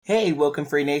Hey, Woken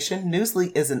Free Nation.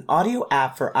 Newsly is an audio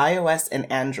app for iOS and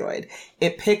Android.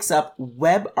 It picks up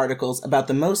web articles about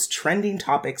the most trending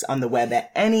topics on the web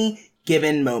at any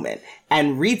given moment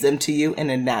and reads them to you in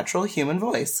a natural human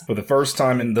voice. For the first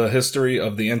time in the history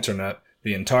of the internet,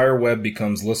 the entire web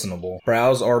becomes listenable.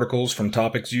 Browse articles from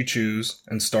topics you choose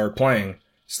and start playing.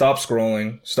 Stop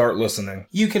scrolling, start listening.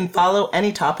 You can follow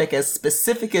any topic as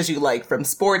specific as you like, from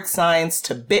sports, science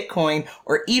to Bitcoin,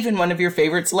 or even one of your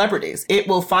favorite celebrities. It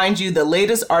will find you the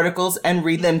latest articles and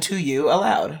read them to you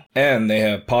aloud. And they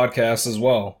have podcasts as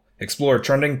well. Explore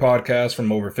trending podcasts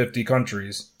from over 50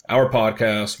 countries. Our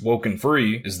podcast, Woken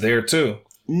Free, is there too.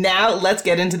 Now let's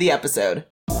get into the episode.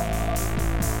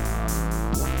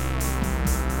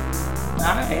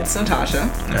 Hi, it's Natasha.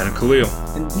 And Khalil.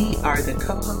 And we are the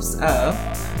co-hosts of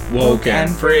Woken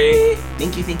Free.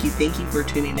 Thank you for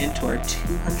tuning in to our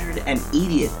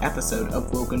 280th episode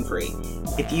of Woken Free.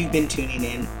 If you've been tuning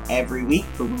in every week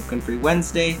for Woken Free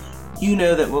Wednesday, you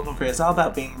know that Woken Free is all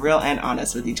about being real and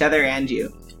honest with each other and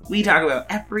you. We talk about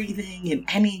everything and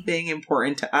anything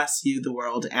important to us, you, the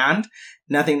world, and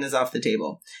nothing is off the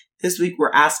table. This week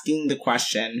we're asking the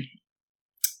question,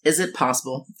 is it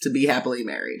possible to be happily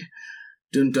married?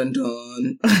 Dun dun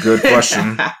dun. Good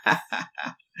question.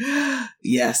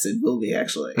 Yes, it will be,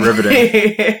 actually.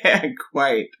 Riveting.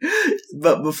 Quite.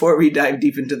 But before we dive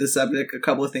deep into the subject, a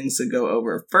couple of things to go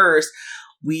over. First,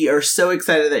 we are so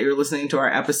excited that you're listening to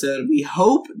our episode. We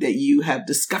hope that you have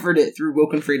discovered it through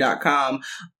wokenfree.com.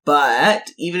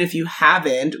 But even if you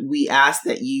haven't, we ask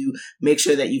that you make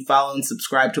sure that you follow and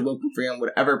subscribe to Woken Free on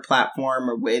whatever platform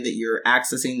or way that you're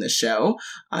accessing the show.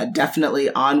 Definitely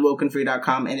on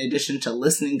wokenfree.com. In addition to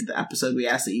listening to the episode, we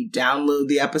ask that you download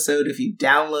the episode. If you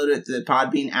download it to the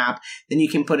Podbean app, then you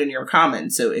can put in your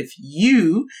comments. So if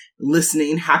you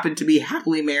listening happen to be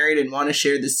happily married and want to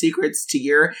share the secrets to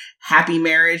your happy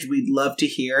marriage, we'd love to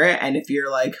hear it. And if you're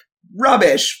like,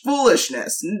 rubbish,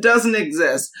 foolishness, doesn't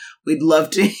exist, we'd love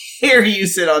to hear you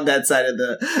sit on that side of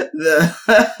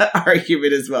the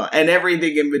argument as well, and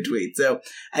everything in between. So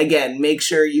again, make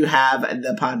sure you have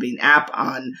the Podbean app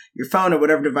on your phone or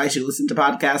whatever device you listen to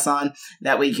podcasts on.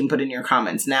 That way you can put in your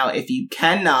comments. Now, if you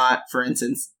cannot, for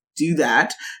instance, do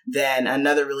that, then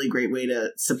another really great way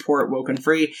to support Woken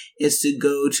Free is to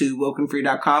go to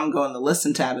wokenfree.com, go on the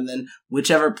listen tab, and then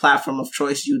whichever platform of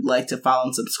choice you'd like to follow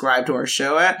and subscribe to our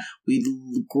show at, we'd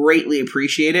greatly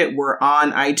appreciate it. We're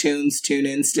on iTunes,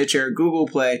 TuneIn, Stitcher, Google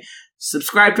Play.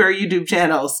 Subscribe to our YouTube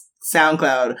channels,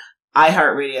 SoundCloud,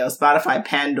 iHeartRadio, Spotify,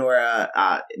 Pandora.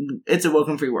 It's a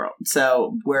Woken Free world.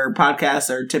 So where podcasts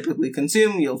are typically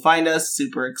consumed, you'll find us.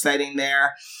 Super exciting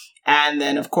there. And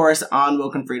then, of course, on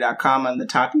wokenfree.com on the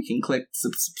top, you can click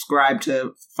subscribe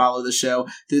to follow the show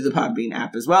through the Podbean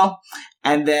app as well.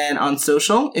 And then on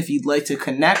social, if you'd like to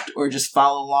connect or just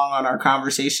follow along on our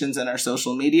conversations and our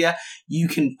social media, you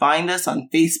can find us on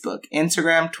Facebook,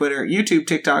 Instagram, Twitter, YouTube,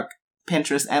 TikTok,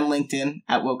 Pinterest, and LinkedIn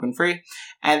at Woken Free.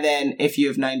 And then if you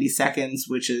have 90 seconds,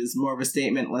 which is more of a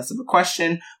statement, less of a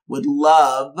question, would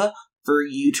love for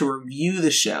you to review the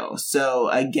show. So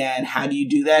again, how do you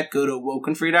do that? Go to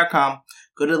wokenfree.com,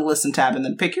 go to the listen tab, and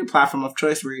then pick your platform of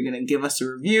choice where you're going to give us a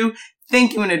review.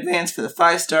 Thank you in advance for the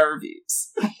 5-star reviews.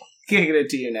 Kicking it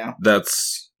to you now.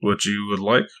 That's what you would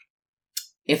like?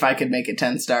 If I could make it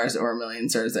 10 stars or 1,000,000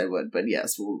 stars, I would. But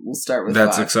yes, we'll start with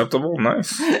That's 5. acceptable?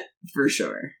 Nice. For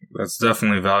sure. That's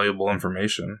definitely valuable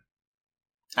information.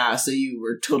 So you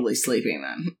were totally sleeping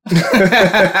then.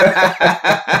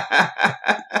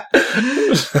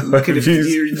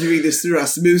 You're doing this through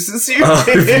osmosis here?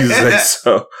 If you say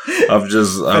so. I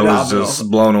was just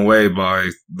blown away by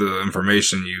the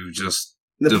information you just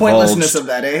the divulged. Pointlessness of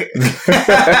that, eh?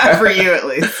 For you, at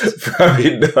least.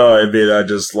 I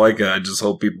just like it. I just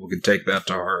hope people can take that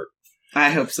to heart.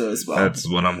 I hope so as well. That's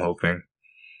what I'm hoping.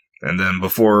 And then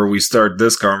before we start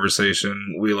this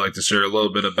conversation, we like to share a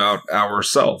little bit about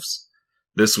ourselves.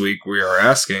 This week we are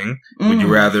asking, would you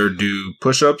rather do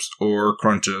push-ups or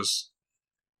crunches?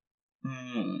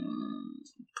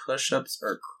 Push-ups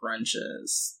or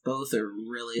crunches? Both are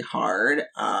really hard,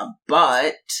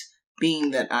 but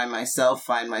being that I myself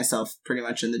find myself pretty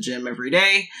much in the gym every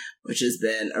day, which has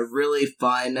been a really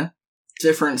fun,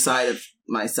 different side of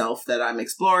myself that I'm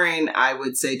exploring, I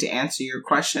would say to answer your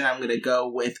question, I'm going to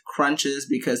go with crunches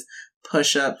because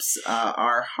push-ups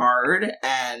are hard,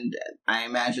 and I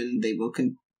imagine they will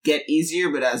get easier,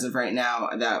 but as of right now,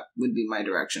 that would be my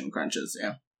direction, crunches,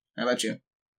 yeah. How about you?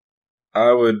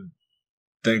 I would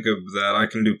think of that I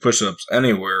can do push-ups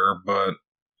anywhere, but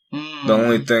the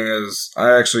only thing is,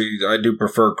 I do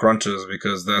prefer crunches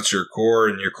because that's your core,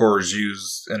 and your core is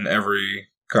used in every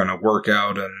kind of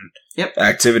workout and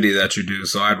activity that you do,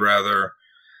 so I'd rather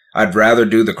I'd rather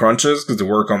do the crunches because to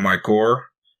work on my core.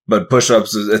 But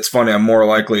push-ups, it's funny, I'm more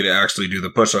likely to actually do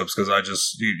the push-ups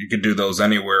because you can do those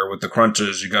anywhere. With the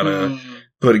crunches, you gotta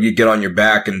you get on your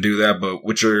back and do that. But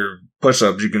with your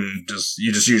push-ups, you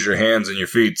just use your hands and your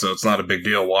feet, so it's not a big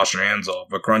deal. Wash your hands off.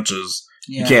 But crunches,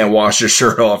 you can't wash your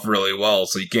shirt off really well,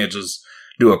 so you can't just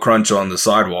do a crunch on the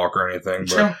sidewalk or anything.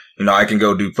 But, I can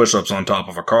go do push-ups on top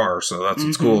of a car, so that's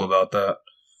what's cool about that.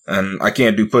 And I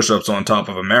can't do push-ups on top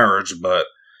of a marriage, but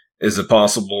is it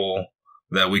possible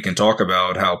that we can talk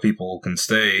about how people can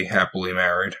stay happily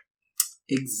married?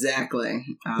 Exactly.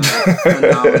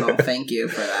 Phenomenal. Thank you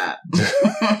for that.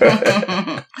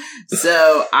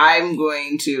 So I'm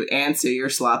going to answer your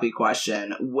sloppy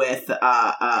question with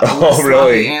a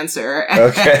sloppy answer.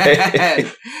 Okay.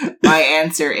 My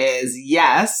answer is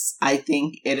yes, I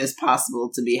think it is possible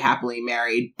to be happily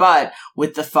married, but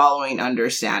with the following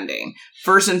understanding.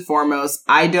 First and foremost,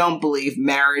 I don't believe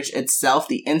marriage itself,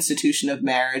 the institution of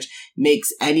marriage,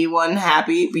 makes anyone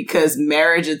happy, because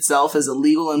marriage itself is a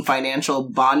legal and financial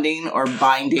bonding or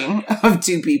binding of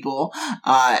two people.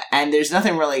 And there's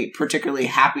nothing really particularly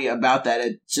happy about that.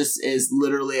 It just is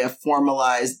literally a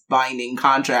formalized binding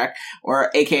contract,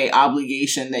 or aka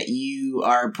obligation that you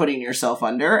are putting yourself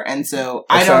under. And so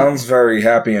it sounds very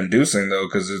happy inducing though,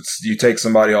 because you take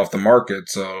somebody off the market,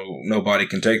 so nobody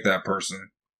can take that person.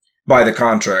 By the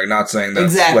contract, not saying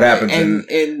that's what happens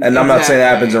and I'm not saying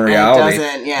that happens in reality,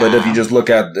 but if you just look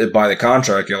at it by the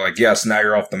contract, you're like, yes, now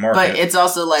you're off the market. But it's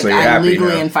also like, so I'm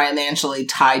legally and financially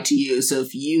tied to you, so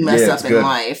if you mess up in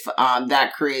life,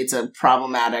 that creates a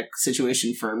problematic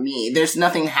situation for me. There's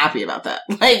nothing happy about that.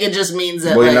 Like, it just means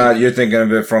that you're thinking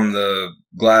of it from the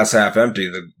glass half empty.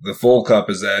 The full cup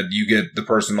is that you get the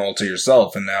person all to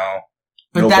yourself, and now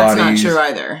but that's not true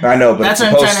either. I know, but that's what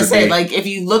I'm trying to say. Like, if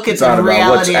you look at the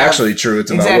reality what's actually true, it's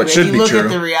about what should be true. If you look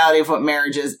at the reality of what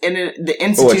marriage is, and the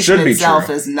institution itself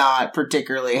is not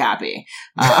particularly happy.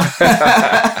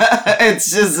 It's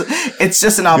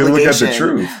just an obligation. You look at the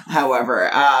truth.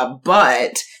 However,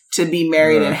 but to be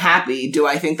married and happy, do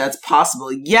I think that's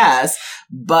possible? Yes,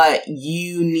 but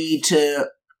you need to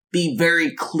be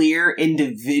very clear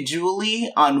individually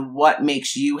on what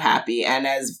makes you happy. And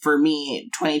as for me,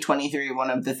 2023, one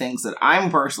of the things that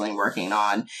I'm personally working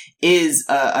on is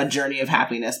a journey of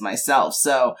happiness myself.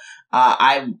 So,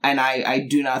 I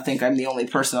do not think I'm the only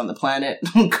person on the planet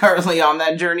currently on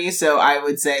that journey. So I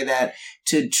would say that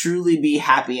to truly be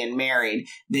happy and married,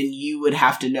 then you would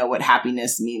have to know what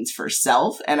happiness means for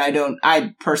self. And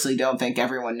I personally don't think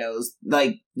everyone knows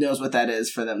what that is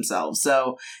for themselves.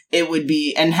 So it would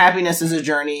be, and happiness is a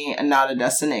journey and not a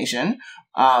destination.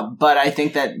 But I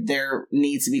think that there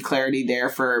needs to be clarity there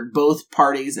for both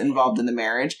parties involved in the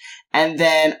marriage. And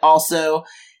then also,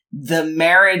 the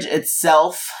marriage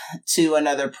itself to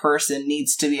another person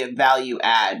needs to be a value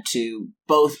add to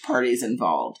both parties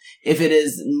involved. If it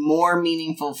is more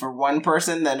meaningful for one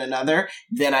person than another,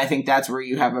 then I think that's where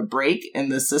you have a break in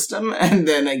the system. And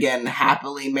then again,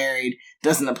 happily married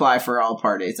doesn't apply for all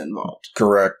parties involved.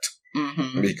 Correct.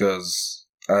 Mm-hmm. Because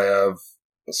I have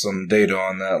some data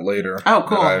on that later. Oh,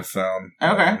 cool. That I've found.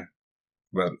 Okay.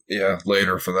 But yeah,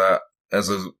 later for that.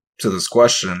 To this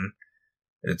question,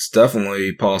 it's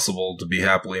definitely possible to be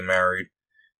happily married.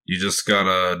 You just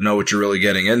gotta know what you're really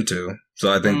getting into.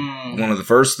 So I think one of the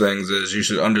first things is you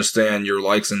should understand your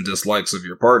likes and dislikes of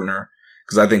your partner.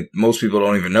 Because I think most people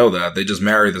don't even know that. They just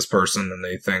marry this person and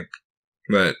they think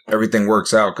that everything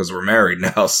works out because we're married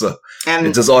now. So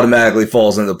it just automatically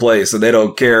falls into place. So they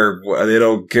don't care. They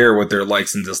don't care what their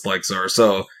likes and dislikes are.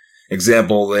 So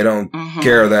example, they don't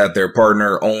care that their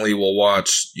partner only will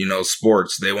watch,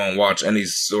 sports. They won't watch any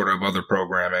sort of other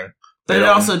programming. But it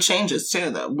also changes too,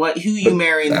 though. Who you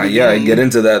marry in the beginning. Yeah, get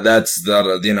into that.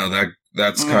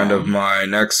 That's kind of my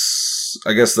next.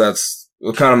 I guess that's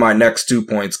kind of my next 2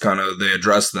 points. Kind of they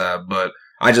address that, but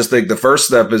I just think the first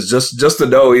step is just to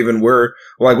know even where,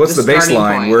 like, what's the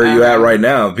baseline? Where are you at right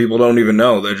now? People don't even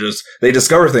know. They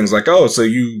discover things like, oh, so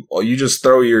you just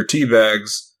throw your tea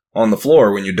bags on the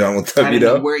floor when you're done with them, I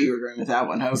didn't know where you were going with that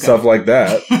one. Okay. Stuff like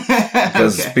that.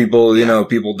 Because people,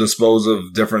 people dispose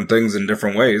of different things in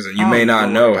different ways, and you may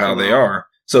not know how they are.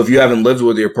 So if you haven't lived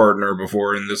with your partner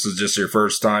before, and this is just your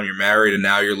first time you're married, and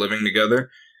now you're living together,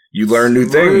 you learn new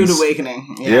things. Rude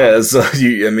awakening. Yeah.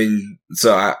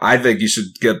 So I think you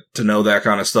should get to know that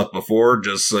kind of stuff before,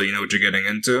 just so you know what you're getting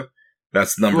into.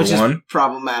 That's number Which one. Is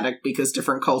problematic because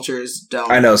different cultures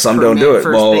don't. I know some don't do it.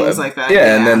 Well, things like that.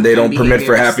 Yeah, and then they don't permit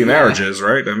for happy marriages,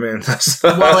 right? I mean,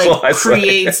 it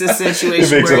creates a situation.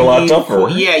 It makes it a lot tougher.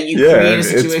 Yeah, you create a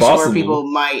situation where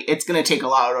people might. It's going to take a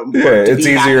lot of work. Yeah, it's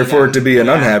easier for it to be an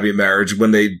unhappy marriage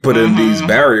when they put in these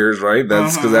barriers, right?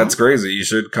 That's because that's crazy. You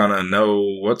should kind of know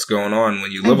what's going on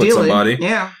when you live with somebody.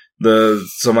 Yeah.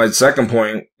 So my second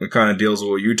point, that kind of deals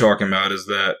with what you're talking about, is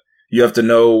that you have to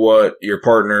know what your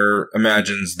partner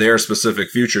imagines their specific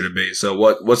future to be. So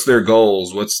what's their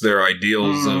goals? What's their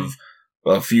ideals of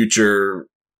a future,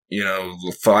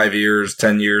 5 years,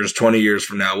 10 years, 20 years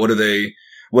from now? What do they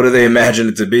imagine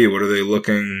it to be? What are they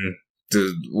looking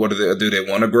to, do they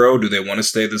want to grow? Do they want to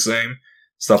stay the same?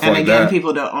 Stuff like that. And again,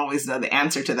 people don't always know the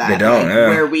answer to that. They don't,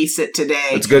 Where we sit today.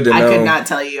 It's good to know. I could not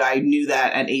tell you I knew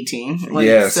that at 18.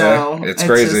 So it's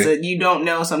crazy. Just that you don't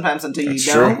know sometimes until you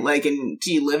don't,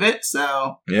 until you live it,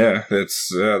 so. Yeah,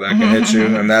 that can hit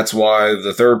you. And that's why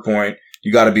the third point,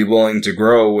 you got to be willing to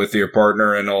grow with your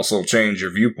partner and also change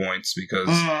your viewpoints, because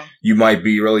you might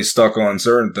be really stuck on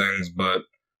certain things, but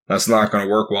that's not going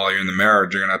to work while you're in the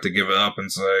marriage. You're going to have to give it up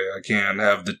and say, I can't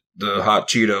have the hot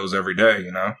Cheetos every day,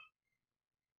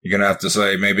 You're going to have to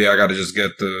say, maybe I got to just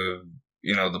get the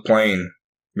plain,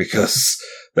 because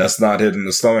that's not hitting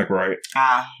the stomach right.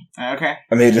 Okay.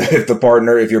 I mean,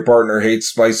 if your partner hates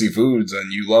spicy foods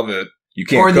and you love it, you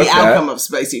can't cook that. Or the outcome of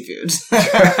spicy foods. But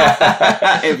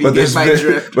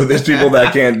there's people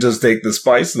that can't just take the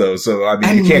spice, though. So, I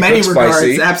mean, you can't cook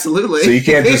spicy. Absolutely. So you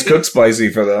can't just cook spicy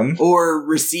for them. Or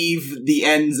receive the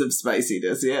ends of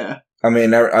spiciness, yeah. I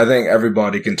mean, I think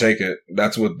everybody can take it.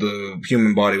 That's what the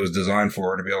human body was designed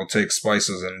for, to be able to take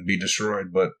spices and be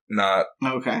destroyed, but not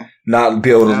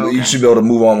be able to, you should be able to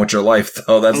move on with your life,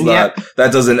 though. That's not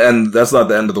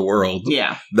the end of the world.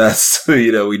 Yeah. That's,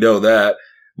 we know that.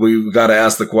 We've got to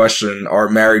ask the question, are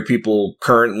married people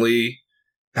currently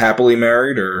happily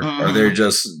married, or are they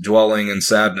just dwelling in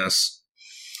sadness?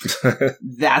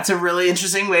 That's a really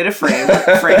interesting way to frame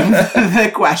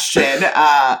the question.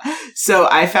 So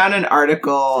I found an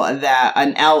article,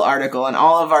 an Elle article, and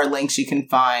all of our links you can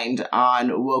find on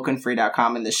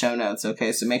wokenfree.com in the show notes.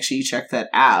 Okay, so make sure you check that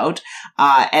out.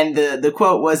 And the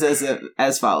quote was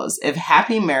as follows: "If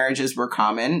happy marriages were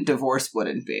common, divorce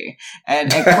wouldn't be."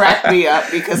 And it cracked me up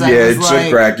because it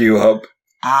should crack you up.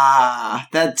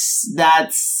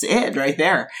 That's it right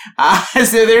there.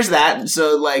 So there's that.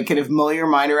 So kind of mull your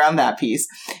mind around that piece.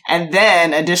 And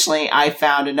then additionally, I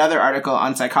found another article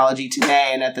on Psychology Today,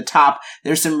 and at the top,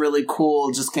 there's some really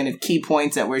cool, just kind of key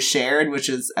points that were shared, which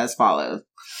is as follows.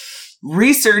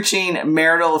 Researching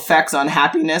marital effects on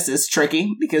happiness is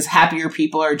tricky because happier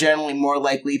people are generally more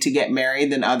likely to get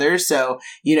married than others. So,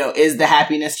 is the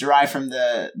happiness derived from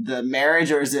the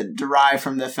marriage, or is it derived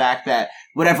from the fact that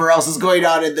whatever else is going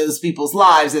on in those people's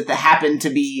lives that they happen to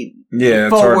be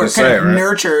forward,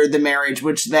 nurture the marriage,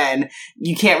 which then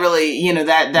you can't really,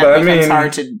 that becomes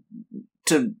hard to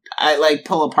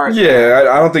pull apart. Yeah,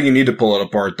 I don't think you need to pull it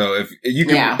apart though. If you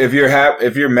can, if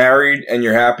you're married and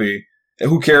you're happy,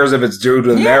 who cares if it's due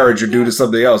to the marriage or due to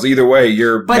something else? Either way,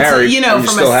 you're married. But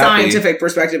from a scientific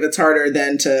perspective, it's harder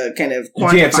than to kind of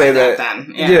quantify. You can't say that.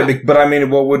 Then. Yeah, but I mean,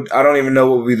 I don't even know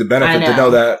what would be the benefit to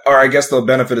know that. Or I guess the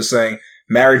benefit is saying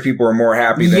married people are more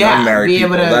happy than unmarried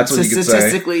people. That's what you could say.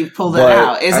 Statistically pull that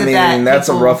out. Is it that that's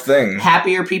a rough thing.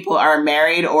 Happier people are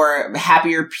married, or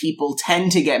happier people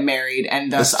tend to get married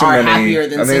and thus are happier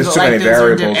than single? There's too many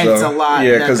variables, though. It's a lot.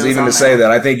 Yeah, because even to say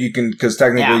that, I think you can, because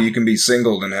technically you can be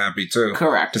single and happy too.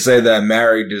 Correct. To say that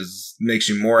married makes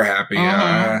you more happy.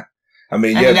 I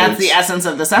mean, that's the essence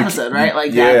of this episode, right?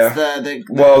 That's the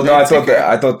well, no, I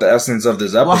thought the essence of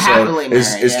this episode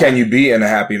is can you be in a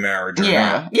happy marriage or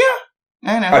not? Yeah.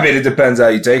 I know. I mean, it depends how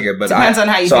you take it, but depends on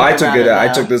how you. So I took it.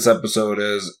 I took this episode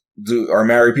as: are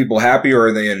married people happy, or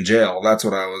are they in jail? That's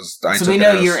what I was. So we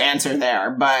know your answer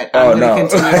there, but I'm going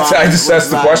to continue on. I just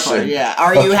asked the question. Yeah,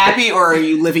 are you happy, or are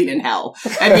you living in hell?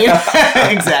 I mean,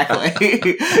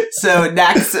 exactly. So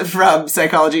next from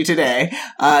Psychology Today,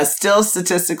 still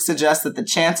statistics suggest that the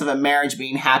chance of a marriage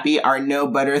being happy are no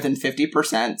better than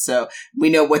 50%. So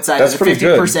we know what side of the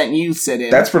 50% you sit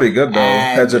in. That's pretty good, though.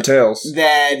 Heads or tails?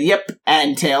 Then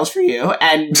and tails for you,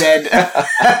 and then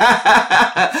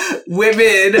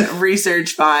women.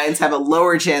 Research finds have a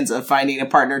lower chance of finding a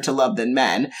partner to love than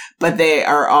men, but they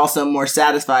are also more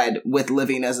satisfied with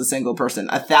living as a single person,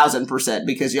 1,000%,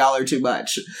 because y'all are too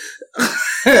much.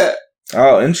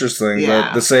 Oh, interesting. Yeah.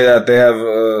 But to say that they have,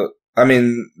 I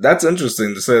mean, that's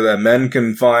interesting to say that men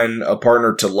can find a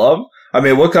partner to love, I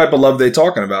mean, what type of love they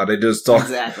talking about? They just talk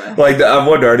exactly. Like, I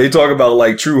wonder, are they talking about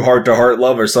like true heart to heart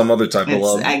love or some other type of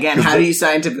love? Again, how do you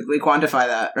scientifically quantify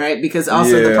that, right? Because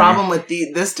also the problem with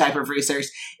this type of research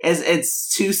is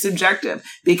it's too subjective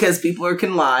because people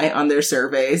can lie on their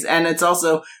surveys, and it's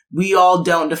also we all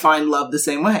don't define love the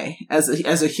same way as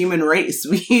a human race.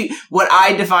 What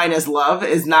I define as love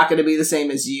is not going to be the same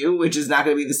as you, which is not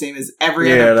going to be the same as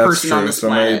every other person on this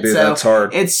planet. Maybe that's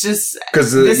hard. It's just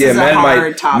because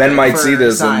men might see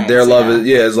this and their love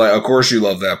is like, of course you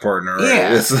love that partner. Right?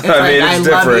 Yeah, it's like, I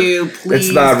love you. Please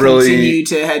it's not really continue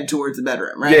to head towards the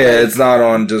bedroom. Right? Yeah, it's not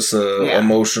on just a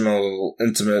emotional,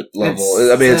 intimate level.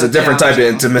 It's a different type of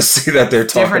intimacy that they're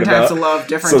talking about. Different types of love,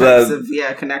 different types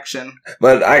of connection.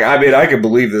 But I could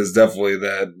believe this definitely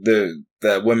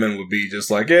that women would be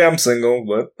just like, yeah, I'm single,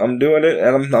 but I'm doing it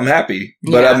and I'm happy.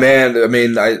 But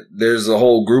there's a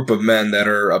whole group of men that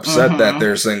are upset that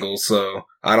they're single, so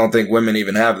I don't think women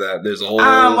even have that. There's a whole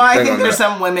I think there's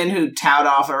some women who tout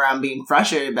off around being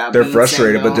frustrated about they're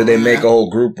frustrated, but did they make a whole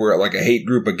group where like a hate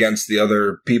group against the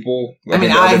other people?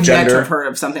 I've never heard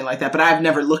of something like that, but I've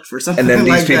never looked for something like that. And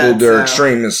then these people, they're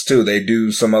extremists too. They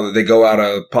do they go out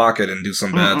of pocket and do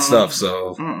some bad stuff.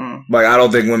 So, like, I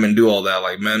don't think women do all that.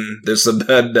 Like, men, there's some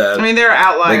bad that. I mean, there are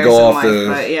outliers. They go off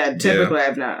but typically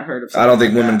I've not heard of something I don't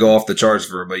think like women go off the charts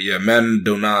for it, but yeah, men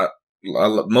do not.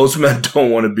 Most men don't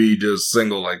want to be just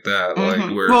single like that. Like,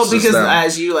 because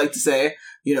as you like to say,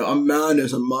 a man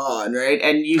is a man, right?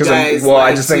 And you guys,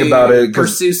 I just think about it.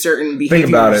 Pursue certain behaviors. Think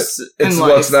about it.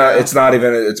 It's not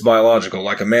even. It's biological.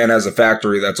 Like a man has a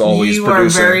factory that's always producing. You are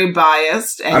very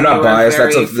biased. And I'm not biased.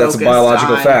 That's a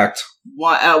biological fact.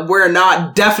 We're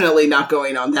definitely not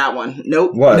going on that one.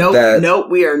 Nope. What?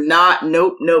 Nope. We are not.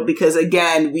 Nope. Because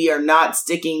again, we are not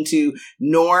sticking to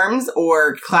norms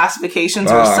or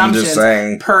classifications or assumptions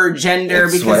per gender.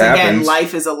 Because again,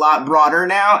 life is a lot broader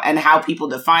now, and how people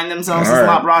define themselves is a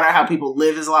lot broader. How people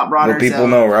live is a lot broader. Well, people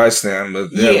know where I stand, but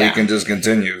we can just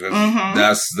continue.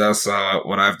 That's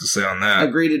what I have to say on that.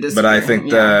 Agree to disagree. But I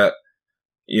think that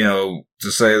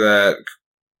to say that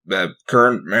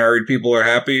current married people are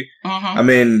happy. I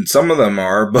mean, some of them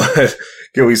are, but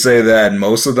can we say that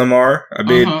most of them are? I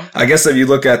mean, I guess if you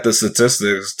look at the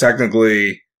statistics,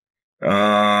 technically,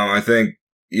 I think,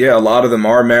 a lot of them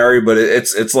are married, but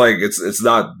it's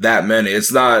not that many.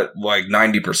 It's not like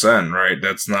 90%, right?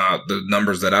 That's not the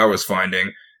numbers that I was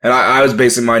finding. And I was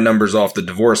basing my numbers off the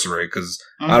divorce rate, because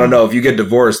I don't know, if you get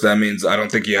divorced, that means I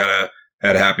don't think you had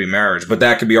a happy marriage. But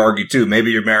that could be argued too.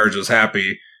 Maybe your marriage was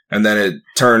happy, and then it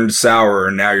turned sour,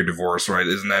 and now you're divorced, right?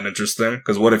 Isn't that interesting?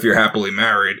 Because what if you're happily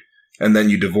married, and then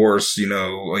you divorce, a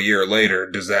year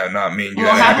later? Does that not mean you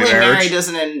had a happy marriage? Happily married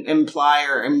doesn't imply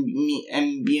or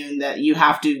imbue that you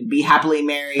have to be happily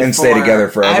married and stay together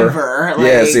forever.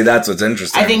 See, that's what's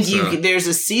interesting. I think there's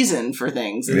a season for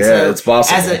things. And it's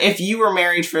possible. If you were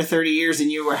married for 30 years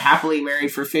and you were happily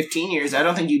married for 15 years, I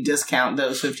don't think you discount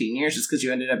those 15 years just because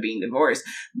you ended up being divorced.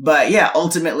 But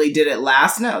ultimately, did it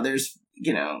last? No, there's,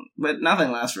 but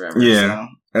nothing lasts forever. Yeah.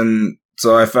 So. And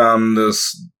so I found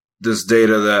this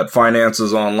data that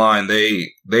Finances Online,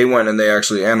 they went and they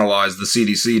actually analyzed the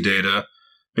CDC data,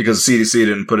 because the CDC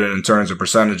didn't put it in terms of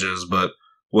percentages, but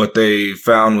what they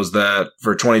found was that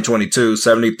for 2022,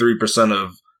 73%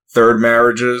 of third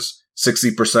marriages,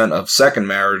 60% of second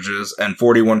marriages, and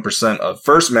 41% of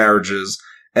first marriages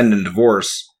end in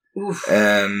divorce. Oof.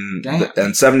 And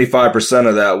 75%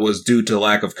 of that was due to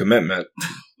lack of commitment.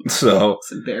 So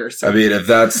it's embarrassing. I mean, if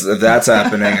that's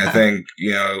happening, I think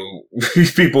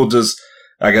people just,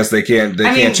 I guess they can't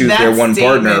choose their one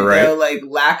partner, right? Though, like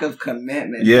lack of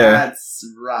commitment. Yeah, that's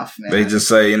rough, man. They just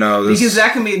say, because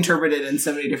that can be interpreted in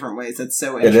so many different ways. That's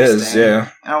so interesting. It is, yeah.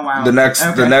 Oh wow. The next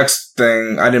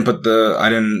thing,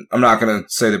 I'm not going to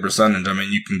say the percentage. I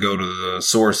mean, you can go to the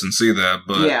source and see that,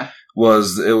 but yeah.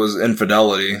 It was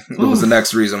infidelity. It was the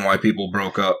next reason why people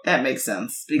broke up. That makes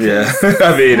sense. Because,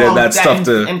 I mean, that's tough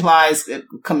to implies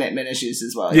commitment issues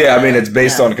as well. Yeah, I mean, it's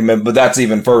based on commitment, but that's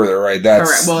even further, right? That's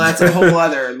correct. Well, that's a whole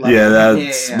other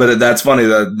level. But that's funny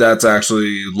that's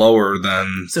actually lower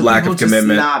than lack of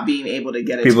commitment. Just not being able to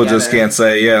get it. People just can't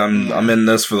say, I'm in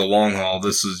this for the long haul.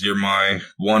 You're my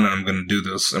one, and I'm going to do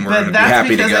this, and we're going to be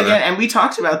happy together. Again, and we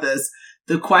talked about this.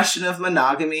 the question of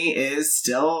monogamy is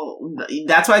still,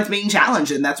 that's why it's being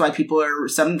challenged. And that's why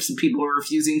some people are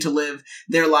refusing to live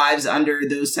their lives under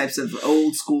those types of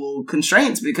old school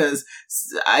constraints, because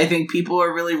I think people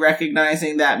are really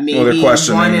recognizing that maybe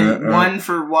one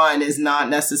for one is not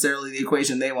necessarily the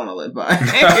equation they want to live by.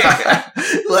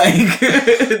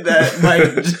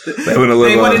 They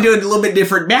want to do a little bit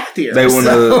different math here. They're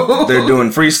doing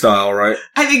freestyle, right?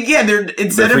 I think,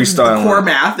 instead of the core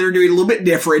math, they're doing a little bit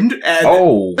different. And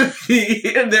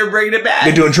they're bringing it back.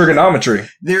 They're doing trigonometry.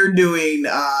 They're doing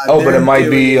but it might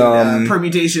be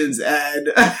permutations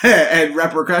and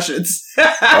repercussions.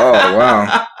 Oh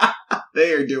wow.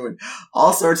 They are doing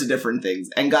all sorts of different things,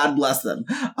 and God bless them.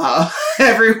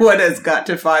 Everyone has got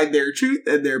to find their truth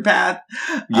and their path.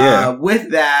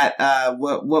 With that,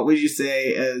 what would you say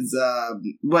is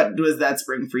what does that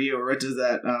spring for you, or what does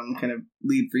that kind of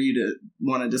lead for you to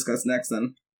want to discuss next?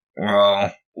 Then,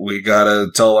 well, we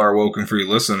gotta tell our Woken Free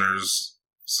listeners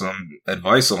some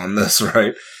advice on this,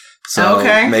 right? So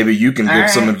maybe you can give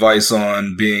some advice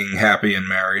on being happy and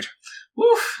married.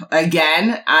 Woof.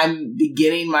 Again, I'm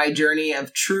beginning my journey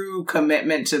of true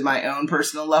commitment to my own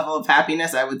personal level of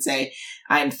happiness. I would say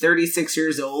I'm 36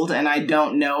 years old, and I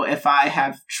don't know if I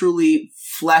have truly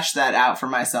fleshed that out for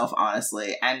myself,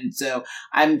 honestly. And so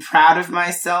I'm proud of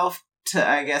myself to,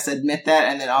 I guess, admit that,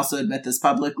 and then also admit this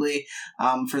publicly.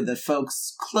 For the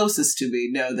folks closest to me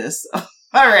know this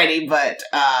already, but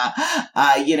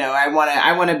I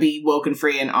want to be woken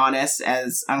free and honest,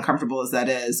 as uncomfortable as that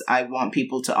is. I want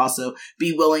people to also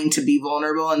be willing to be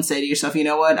vulnerable and say to yourself, you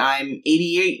know what, I'm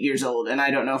 88 years old and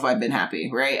I don't know if I've been happy,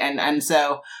 right? And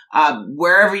so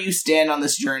wherever you stand on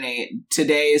this journey,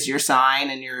 today is your sign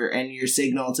and your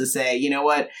signal to say, you know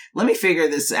what, let me figure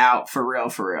this out for real.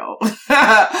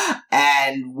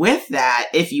 And with that,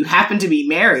 if you happen to be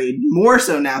married, more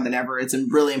so now than ever, it's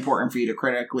really important for you to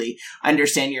critically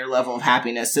understand your level of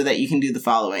happiness so that you can do the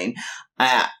following.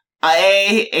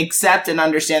 I accept and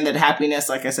understand that happiness,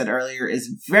 like I said earlier,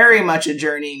 is very much a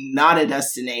journey, not a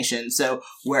destination. So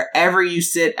wherever you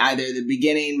sit, either the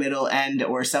beginning, middle, end,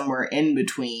 or somewhere in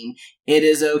between, it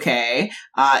is okay.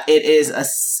 It is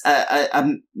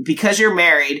because you're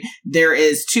married, there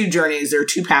is two journeys, there are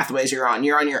two pathways you're on.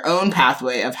 You're on your own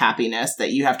pathway of happiness that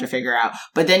you have to figure out,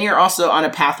 but then you're also on a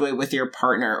pathway with your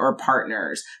partner or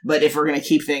partners. But if we're going to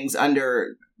keep things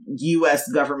under U.S.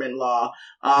 government law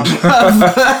of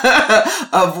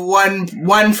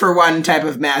one for one type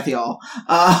of math, y'all,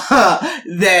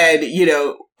 then,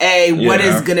 what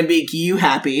is going to make you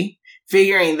happy?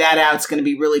 Figuring that out is going to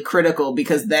be really critical,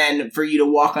 because then for you to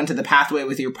walk onto the pathway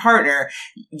with your partner,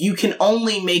 you can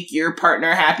only make your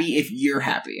partner happy if you're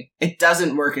happy. It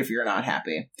doesn't work if you're not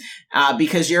happy,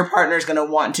 because your partner is going to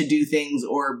want to do things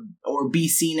or be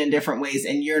seen in different ways,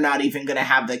 and you're not even going to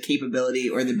have the capability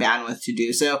or the bandwidth to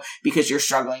do so because you're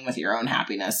struggling with your own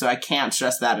happiness. So I can't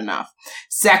stress that enough.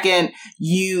 Second,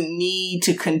 you need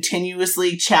to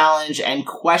continuously challenge and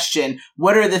question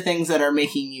what are the things that are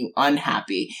making you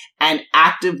unhappy, and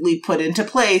actively put into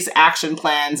place action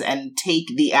plans and take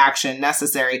the action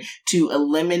necessary to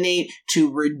eliminate,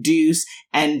 to reduce,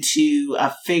 and to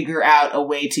figure out a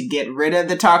way to get rid of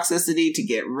the toxicity, to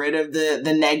get rid of the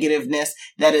negativeness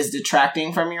that is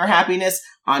detracting from your happiness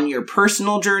on your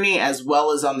personal journey as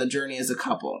well as on the journey as a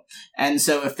couple. And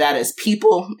so if that is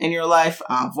people in your life,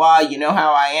 au revoir, you know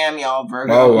how I am, y'all.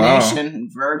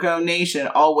 Virgo Nation,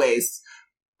 always.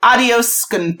 Adios,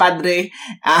 compadre.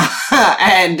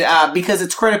 And because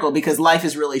it's critical, because life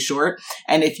is really short.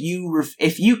 And if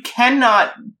you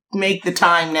cannot make the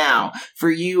time now for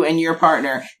you and your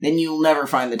partner, then you'll never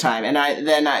find the time.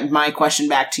 And my question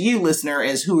back to you, listener,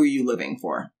 is who are you living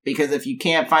for? Because if you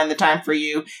can't find the time for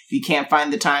you, if you can't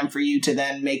find the time for you to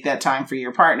then make that time for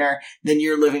your partner, then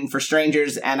you're living for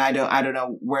strangers. And I don't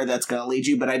know where that's going to lead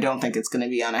you, but I don't think it's going to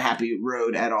be on a happy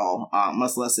road at all,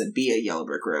 much less it be a yellow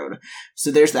brick road.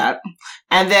 So there's that.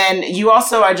 And then you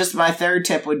also, my third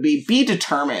tip would be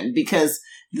determined, because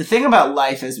the thing about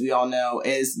life, as we all know,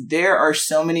 is there are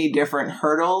so many different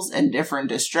hurdles and different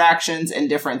distractions and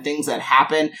different things that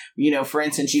happen. For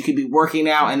instance, you could be working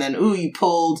out and then, you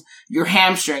pulled your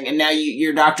hamstring, and now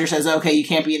your doctor says, okay, you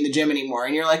can't be in the gym anymore.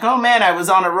 And you're like, oh man, I was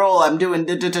on a roll. I'm doing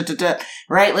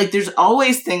right? Like there's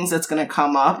always things that's going to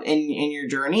come up in your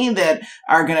journey that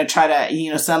are going to try to,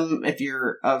 if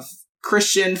you're of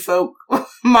Christian folk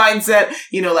mindset,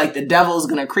 like the devil's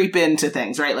going to creep into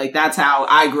things, right? Like that's how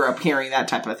I grew up hearing that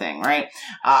type of thing, right?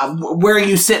 Where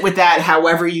you sit with that,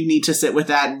 however you need to sit with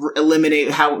that, eliminate,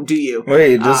 how do you?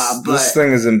 Wait, this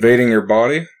thing is invading your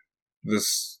body?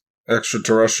 This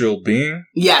extraterrestrial being?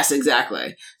 Yes,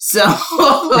 exactly. So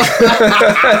why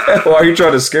are you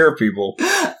trying to scare people?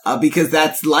 Because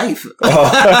that's life.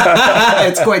 Oh.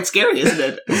 It's quite scary, isn't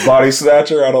it? Body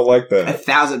snatcher? I don't like that.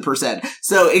 1,000%.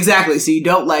 So exactly. So you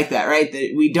don't like that, right?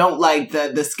 We don't like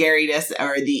the scariness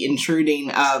or the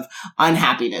intruding of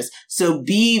unhappiness. So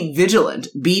be vigilant.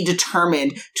 Be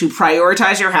determined to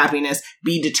prioritize your happiness.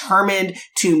 Be determined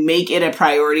to make it a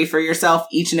priority for yourself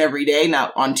each and every day,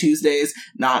 not on Tuesdays,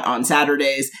 not on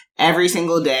Saturdays, every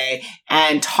single day,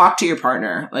 and talk to your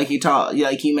partner. Like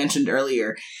you mentioned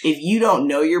earlier. If you don't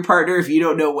know your partner, if you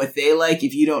don't know what they like,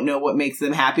 if you don't know what makes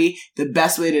them happy, the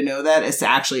best way to know that is to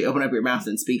actually open up your mouth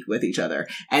and speak with each other.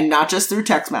 And not just through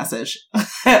text message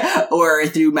or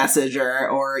through Messenger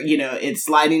or, it's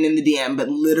sliding in the DM, but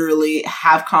literally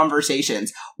have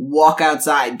conversations, walk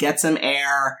outside, get some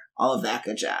air, all of that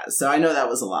good jazz. So I know that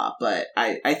was a lot, but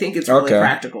I think it's really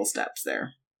practical steps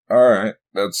there. All right.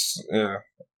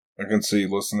 I can see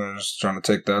listeners trying to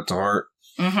take that to heart.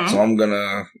 Mm-hmm. So I'm going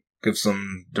to give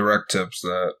some direct tips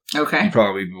that you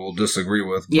probably will disagree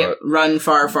with. Yep. But run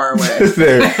far, far away.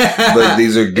 But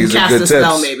these are good tips.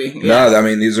 Spell, maybe. Yeah. No, I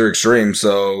mean, these are extreme.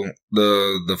 So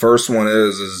the first one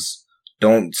is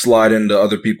don't slide into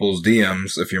other people's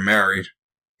DMs if you're married.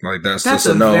 Like that's just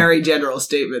a no. Very general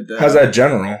statement, though. How's that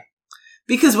general?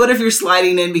 Because what if you're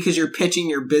sliding in because you're pitching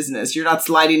your business? You're not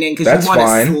sliding in because you want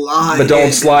to slide. But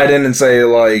don't slide in and say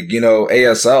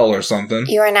ASL or something.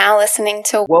 You are now listening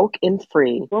to Woke and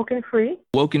Free. Woken Free?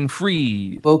 Woken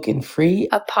Free. Woken Free.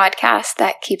 A podcast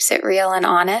that keeps it real and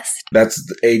honest. That's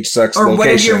the age, sex, or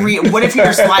location. What if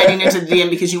you're sliding into the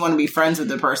DM because you want to be friends with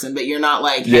the person, but you're not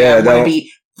like, hey, I want to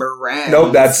be friends.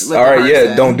 Nope, that's all right.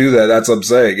 Yeah, don't do that. That's what I'm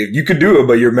saying. If you could do it,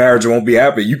 but your marriage won't be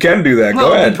happy, you can do that.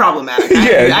 Go ahead. It'd be problematic.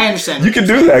 I understand. You can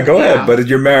do that. Go ahead. But if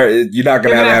you're married, you're not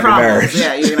going to have a happy marriage.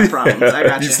 Yeah, you're going to have problems. I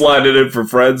got you. You slide it in for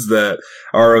friends that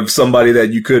are of somebody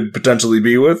that you could potentially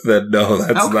be with. That's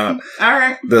not. All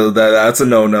right. That's a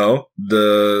no-no.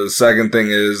 The second thing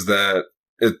is that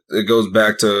it goes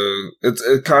back to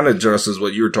it kind of addresses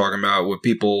what you were talking about with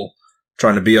people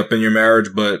trying to be up in your marriage,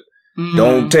 but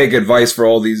don't take advice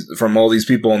from all these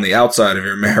people on the outside of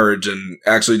your marriage, and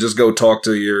actually just go talk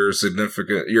to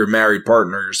your married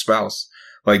partner, your spouse.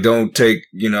 Like, don't take,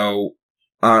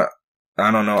 I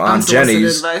don't know, Aunt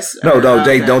Jenny's advice.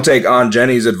 Don't take Aunt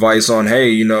Jenny's advice on, hey,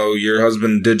 your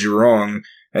husband did you wrong,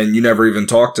 and you never even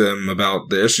talked to him about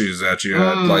the issues that you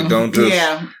had. Like, don't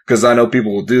just, because I know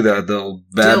people will do that. They'll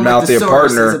badmouth their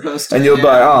partner, and you'll be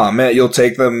like, oh man, you'll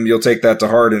take that to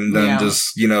heart, and then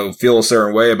just, feel a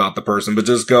certain way about the person, but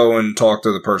just go and talk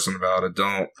to the person about it.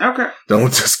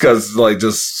 Don't discuss,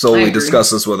 just solely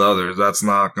discuss this with others. That's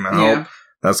not going to help. Yeah.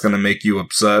 That's going to make you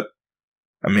upset.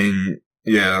 I mean,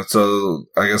 yeah. So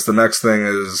I guess the next thing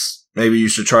is maybe you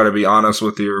should try to be honest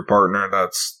with your partner.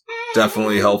 That's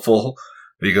definitely helpful.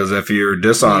 Because if you're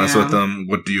dishonest with them,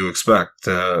 what do you expect?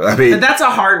 But that's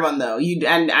a hard one, though.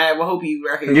 And I hope you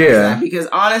recognize that, because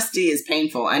honesty is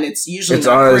painful, and it's usually not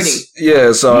honest, pretty.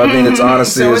 Yeah, so it's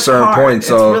honesty at a certain point.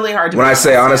 So it's really hard to when I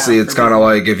say honesty, it's kind of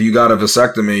like if you got a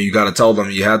vasectomy, you got to tell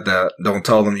them you had that. Don't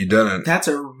tell them you didn't. That's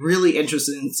a really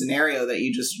interesting scenario that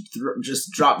you just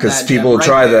dropped. Because people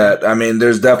try that. I mean,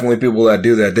 there's definitely people that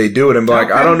do that. They do it and be like,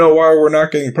 I don't know why we're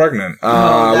not getting pregnant.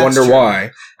 I wonder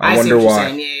why. I wonder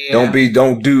why. Don't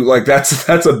do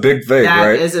that's a big thing,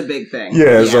 right? That is a big thing.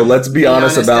 Yeah, so let's be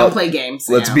honest about. Don't play games.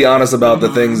 Let's be honest about the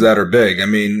things that are big. I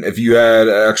mean, if you had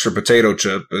an extra potato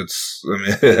chip,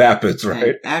 it happens, right?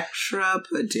 An extra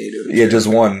potato chip. Yeah, just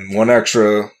one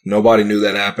extra. Nobody knew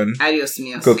that happened. Adios,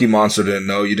 míos. Cookie Monster didn't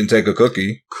know. You didn't take a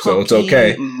cookie, so it's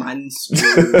okay. Monster.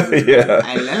 Yeah,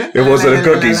 it wasn't a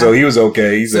cookie, so he was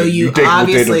okay. He said, so you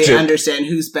obviously understand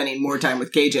who's spending more time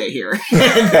with KJ here in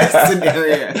this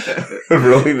scenario.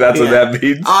 Really? That's what that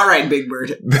means? All right, Big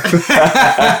Bird.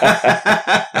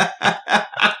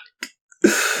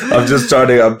 I'm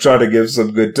trying to give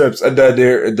some good tips. And then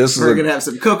we're gonna have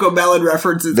some Coco Melon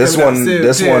references. This one,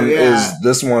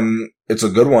 it's a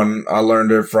good one. I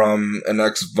learned it from an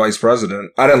ex-vice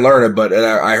president. I didn't learn it, but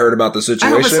I heard about the situation.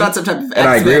 I hope it's not some type of and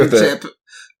I agree with it.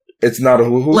 It's not a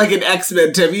who-who? Like an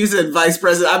X-Men tip. You said vice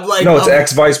president. I'm like... No, it's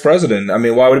ex-vice president. I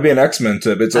mean, why would it be an X-Men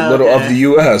tip? It's a little of the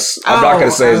U.S. I'm not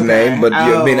going to say his name, but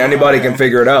anybody can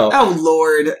figure it out. Oh,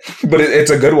 Lord. But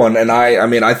it's a good one. And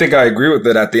I think I agree with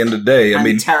it at the end of the day. I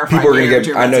mean, people are going to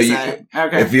get... I know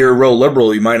if you're real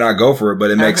liberal, you might not go for it, but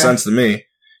it makes sense to me.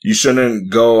 You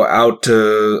shouldn't go out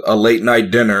to a late night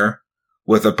dinner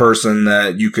with a person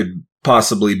that you could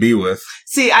possibly be with.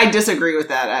 See, I disagree with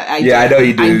that. I know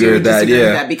you do agree with that. Yeah,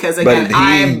 with that because again,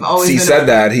 I've always he said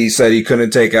that he said he couldn't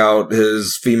take out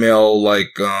his female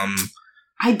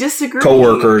I disagree.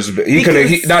 Coworkers. He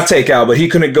couldn't not take out, but he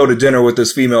couldn't go to dinner with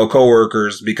his female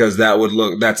coworkers because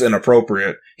that's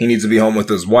inappropriate. He needs to be home with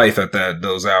his wife at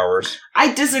those hours.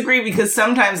 I disagree because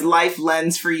sometimes life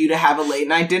lends for you to have a late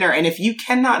night dinner, and if you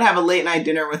cannot have a late night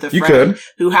dinner with a friend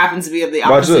who happens to be of the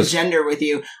opposite gender with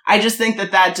you, I just think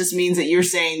that just means that you're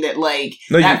saying that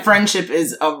that friendship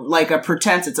is a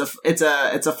pretense. It's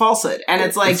a falsehood, and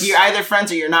it's like you're either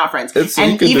friends or you're not friends.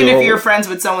 And even if you're friends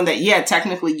with someone that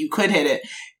technically you could hit it.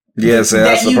 Yes,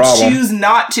 that's the problem. That you choose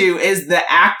not to is the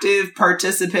active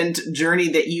participant journey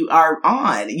that you are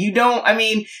on. You don't,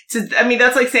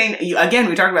 that's like saying, again,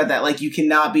 we talked about that, like, you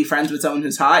cannot be friends with someone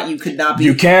who's hot. You could not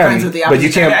be friends with the opposite. But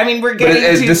you can't. I mean, we're getting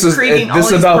into creating all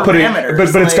these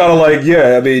parameters. But it's kind of like,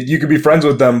 you could be friends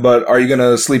with them, but are you going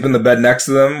to sleep in the bed next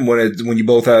to them when you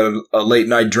both had a late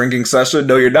night drinking session?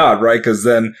 No, you're not, right? Because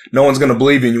then no one's going to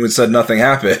believe you and you would said nothing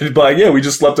happened. But we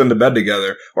just slept in the bed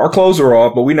together. Our clothes were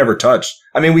off, but we never touched.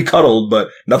 I mean, we cuddled, but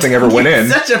nothing ever went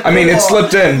in. It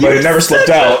slipped in, but it never slipped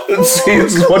out. See,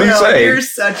 what do you say? You're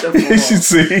such a fool.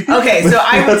 See? Okay, so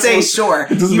I would say, sure.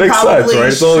 It doesn't make sense, right?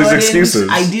 It's all these excuses.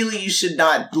 Ideally, you should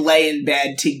not lay in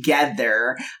bed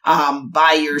together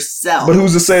by yourself. But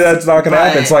who's to say that's not going to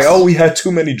happen? It's like, we had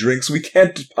too many drinks. We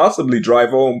can't possibly drive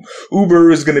home.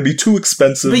 Uber is going to be too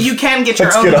expensive. But you can get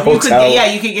your own.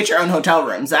 You could get your own hotel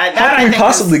rooms. How can we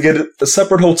possibly get a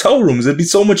separate hotel rooms? It'd be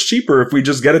so much cheaper if we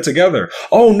just get it together.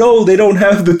 Oh no, they don't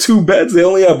have the 2 beds; they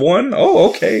only have 1. Oh,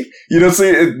 okay. That's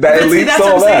what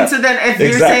I'm saying. So then, if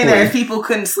you're saying that if people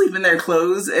couldn't sleep in their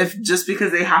clothes, just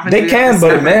because they happen, they can.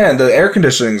 But man, the air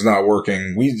conditioning's not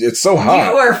working. It's so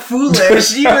hot. You are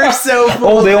foolish. You are so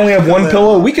foolish. They only have 1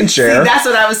 pillow. We can share. See, that's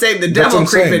what I was saying. The devil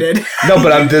created. No,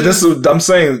 but I'm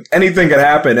saying anything can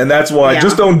happen, and that's why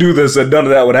just don't do this, and none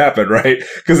of that would happen, right?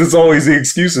 Because it's always the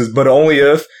excuses. But only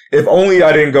if only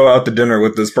I didn't go out to dinner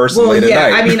with this person late at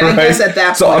night. I mean, right? I guess at that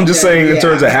point. So I'm just saying in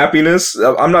terms of happiness,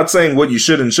 I'm not saying what you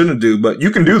should and shouldn't do, but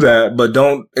you can do that, but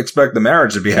don't expect the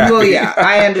marriage to be happy. Well, yeah,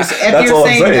 I understand. If you're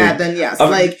saying that, then yes.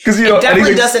 Because it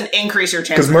definitely doesn't increase your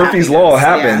chance. Because Murphy's Law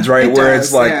happens, right? Where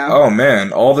it's like, oh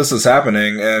man, all this is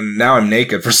happening, and now I'm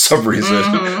naked for some reason.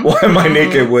 Mm-hmm. Why am I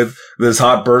naked with this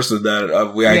hot person that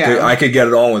I could get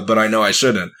it on with, but I know I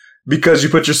shouldn't? Because you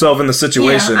put yourself in the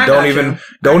situation. Don't even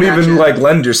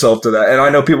lend yourself to that. And I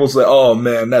know people say, "Oh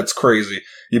man, that's crazy.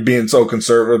 You're being so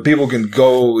conservative." People can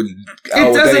go and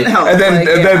it doesn't help. And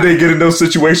then they get in those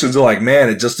situations. They're like, "Man,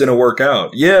 it just didn't work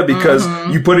out." Yeah, because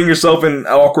you're putting yourself in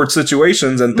awkward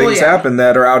situations and things happen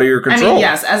that are out of your control. I mean,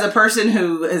 yes, as a person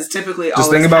who has typically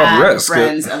always had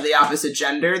friends of the opposite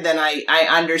gender, then I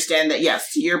understand that.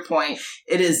 Yes, to your point,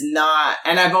 it is not.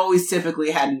 And I've always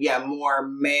typically had more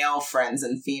male friends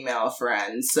than female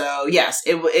friends. So yes,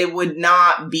 it would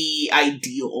not be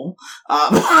ideal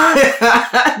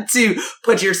to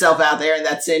put yourself out there in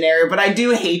that scenario. But I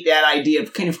do hate that idea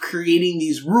of kind of creating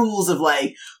these rules of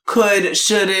like could,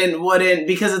 shouldn't, wouldn't,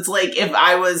 because it's like if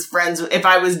I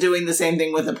was doing the same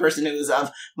thing with a person who was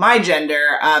of my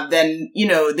gender, then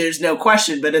there's no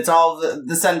question. But it's all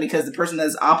the sudden because the person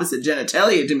has opposite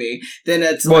genitalia to me, then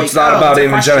it's it's not about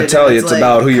even genitalia. It's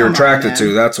about who you're attracted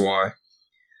to. That's why.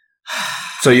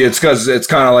 So it's because it's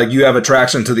kind of like you have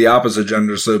attraction to the opposite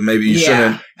gender, so maybe you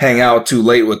shouldn't hang out too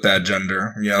late with that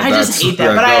gender. I just hate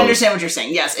that, but I understand what you're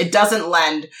saying. Yes, it doesn't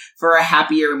lend for a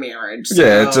happier marriage. So.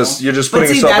 Yeah, it's just you're just putting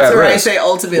yourself at risk. That's where I say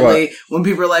ultimately, when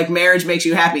people are like, marriage makes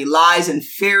you happy, lies and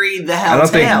fairy the hell. I don't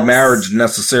think marriage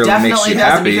necessarily makes you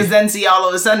happy. Because then all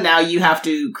of a sudden now you have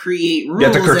to create rules. You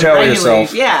have to curtail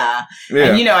yourself. Yeah.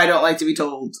 And I don't like to be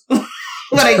told.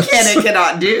 What I can and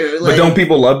cannot do. But don't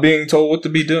people love being told what to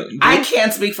be doing? I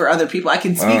can't speak for other people. I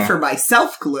can speak for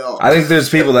myself, Khalil. I think there's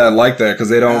people that like that because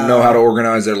they don't know how to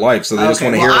organize their life, so they just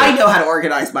want to hear it. I know how to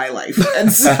organize my life,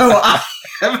 and so I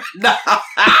am not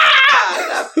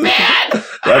bad.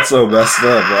 That's so messed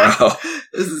up, wow.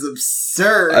 This is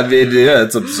absurd. I mean,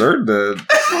 it's absurd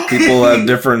that people have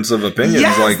difference of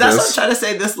opinions like that's this. What I'm trying to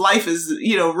say. This life is,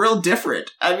 real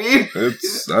different. I mean,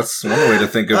 that's one way to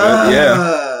think of it.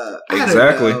 Yeah.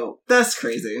 Exactly. That's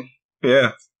crazy.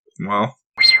 Yeah. Well.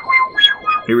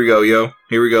 Here we go, yo.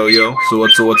 So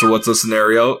what's the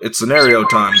scenario? It's scenario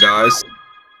time, guys.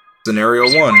 Scenario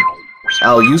 1.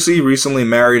 Al Yusi recently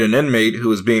married an inmate who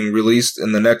is being released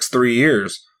in the next 3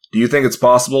 years. Do you think it's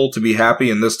possible to be happy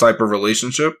in this type of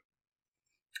relationship?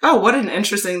 Oh, what an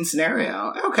interesting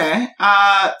scenario. Okay.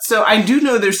 So I do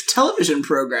know there's television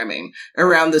programming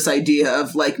around this idea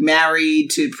of like married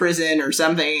to prison or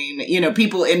something,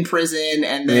 people in prison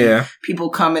and then people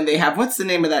come and they have, what's the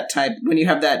name of that type when you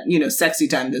have that, sexy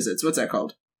time visits? What's that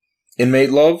called?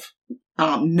 Inmate love?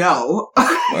 No.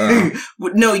 Wow.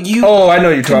 No, you. Oh, I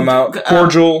know you're talking about.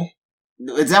 Cordial.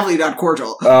 It's definitely not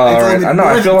cordial. Right. I know.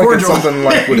 I feel like it's something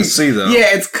like with a C, though. Yeah,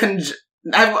 it's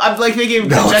I'm like thinking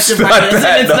No, conjunctivitis.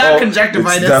 It's not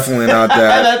conjunctivitis. It's definitely not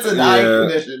that. That's an eye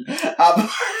condition.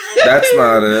 That's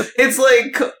not it. It's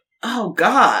like, oh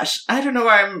gosh, I don't know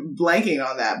why I'm blanking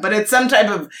on that, but it's some type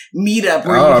of meetup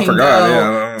where you can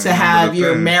go to have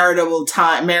your marital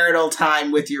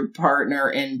time with your partner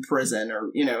in prison,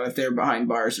 or if they're behind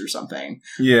bars or something.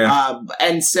 Yeah.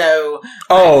 And so,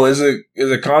 is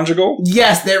it conjugal?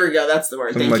 Yes, there we go. That's the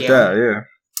word. Something Thank like you. that. Yeah.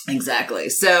 Exactly.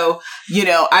 So,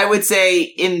 I would say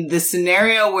in the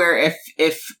scenario where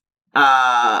if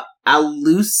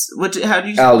Al-Lucy,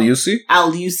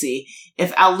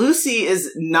 if Al-Lucy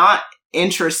is not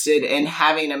interested in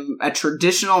having a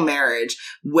traditional marriage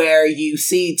where you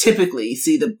typically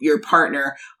see your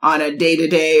partner on a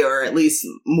day-to-day or at least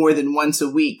more than once a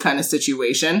week kind of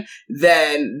situation,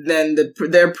 then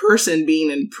their person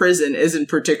being in prison isn't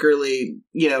particularly,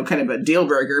 kind of a deal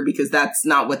breaker, because that's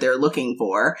not what they're looking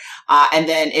for. And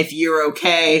then if you're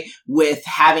okay with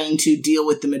having to deal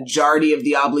with the majority of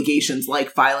the obligations, like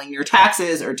filing your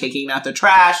taxes or taking out the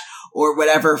trash, or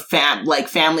whatever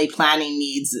family planning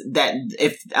needs, that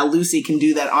if Lucy can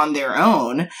do that on their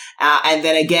own, and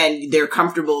then again they're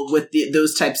comfortable with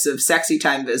those types of sexy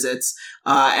time visits,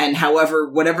 and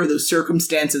whatever those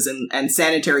circumstances and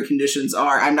sanitary conditions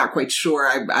are, I'm not quite sure.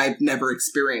 I've never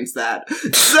experienced that,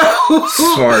 so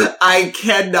Smart. I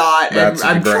cannot.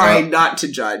 I'm trying not to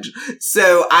judge.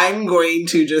 So I'm going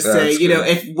to just say, good.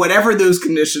 If whatever those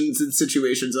conditions and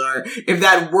situations are, if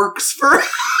that works for.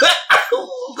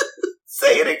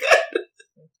 Say it again.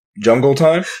 Jungle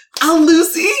Time?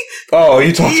 Al-Lucy? Oh,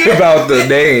 you talking about the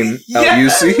name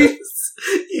Al-Lucy?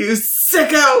 You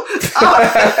sicko!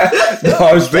 No,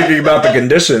 I was thinking about the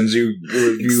conditions. You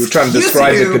were trying to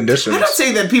describe the conditions. I don't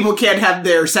say that people can't have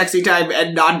their sexy time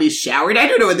and not be showered. I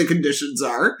don't know what the conditions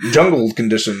are. Jungle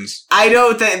conditions.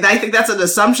 I think that's an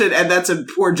assumption, and that's a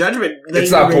poor judgment.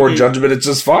 It's not poor judgment. It's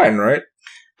just fine, right?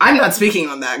 I'm not speaking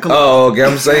on that. Okay.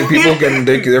 I'm saying people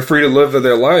they're free to live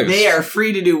their lives. They are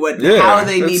free to do how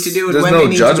they need to do it when they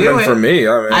need to do it. There's no judgment for me.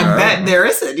 I bet there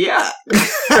isn't, yeah.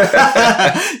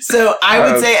 So I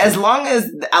would say as long as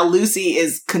Al-Lucy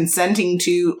is consenting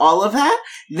to all of that,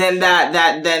 then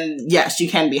then yes, you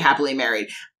can be happily married.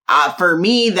 For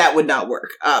me, that would not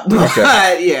work.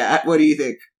 But yeah, what do you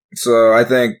think? So I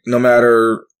think no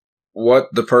matter what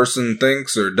the person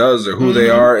thinks or does or who they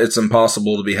are, it's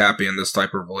impossible to be happy in this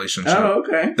type of relationship. Oh,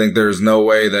 okay. I think there's no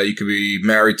way that you could be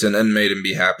married to an inmate and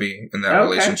be happy in that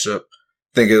relationship.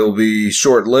 I think it'll be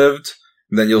short-lived.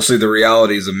 Then you'll see the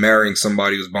realities of marrying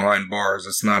somebody who's behind bars.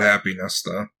 It's not happiness,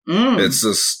 though. It's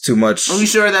just too much. Are you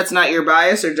sure that's not your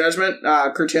bias or judgment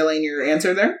curtailing your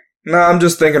answer there? No, I'm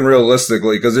just thinking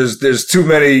realistically, because there's too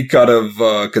many kind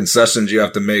of concessions you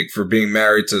have to make for being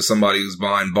married to somebody who's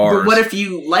behind bars. But what if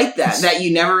you like that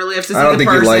you never really have to see I don't the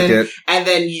think person, you like it, and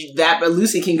then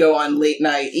Lucy can go on late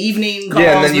night evening calls.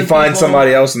 Yeah, and then you find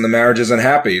somebody else and the marriage isn't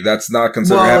happy. That's not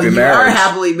considered happy marriage. You are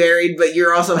happily married, but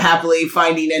you're also happily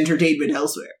finding entertainment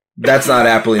elsewhere. That's not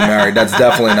happily married. That's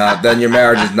definitely not. Then your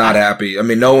marriage is not happy. I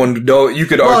mean, you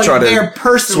could try to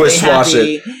swish-wash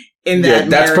it.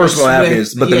 That's personal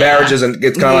happiness, but the marriage isn't.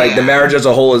 It's kind of like the marriage as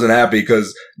a whole isn't happy,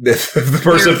 because if the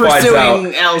person finds out,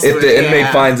 if the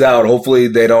inmate finds out, hopefully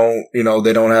they don't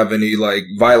have any like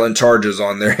violent charges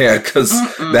on their head, because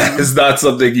that is not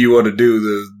something you want to do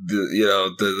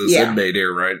to this inmate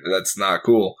here, right? That's not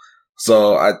cool.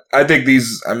 So I think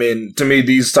to me,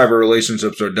 these type of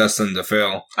relationships are destined to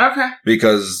fail. Okay.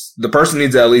 Because the person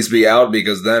needs to at least be out,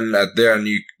 because then at the end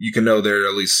you can know they're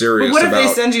at least serious. But what if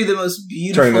they send you the most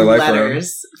beautiful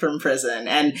letters from prison,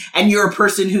 and you're a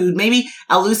person who maybe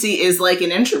Al-Lucy is like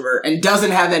an introvert and doesn't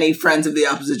have any friends of the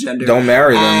opposite gender? Don't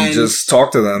marry them. Just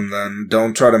talk to them. Then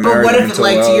don't try to marry them. But what if,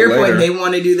 like to your later. point, they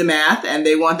want to do the math and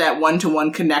they want that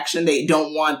one-to-one connection? They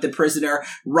don't want the prisoner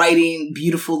writing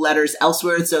beautiful letters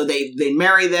elsewhere, so they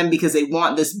marry them because they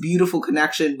want this beautiful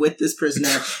connection with this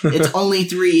prisoner. It's only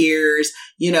 3 years.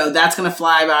 That's going to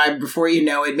fly by before you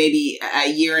know it. Maybe a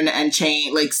year and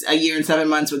change, like a year and 7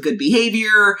 months with good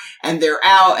behavior, and they're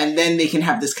out, and then they can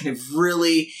have this kind of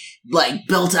really like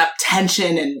built up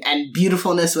tension and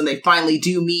beautifulness when they finally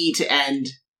do meet, and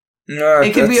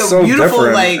it could be a beautiful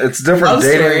different. It's different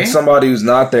dating story. Somebody who's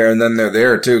not there and then they're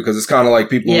there too, because it's kind of like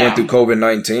people who went through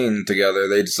COVID-19 together.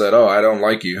 They just said, "Oh, I don't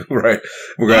like you," right?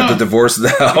 We're gonna have to divorce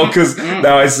now, because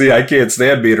now I see I can't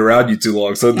stand being around you too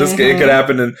long. So it could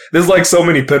happen, and there's like so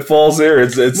many pitfalls here.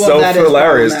 It's so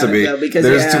hilarious to me.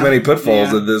 There's too many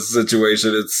pitfalls in this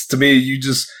situation. It's, to me,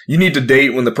 you need to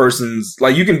date when the person's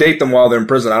like, you can date them while they're in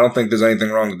prison. I don't think there's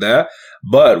anything wrong with that.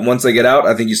 But once they get out,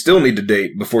 I think you still need to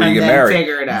date before you get married.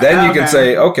 Figure it out. Then you can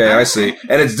say, okay, I see.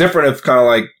 And it's different if kind of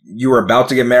like you were about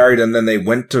to get married and then they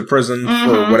went to prison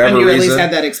for whatever and you reason. at least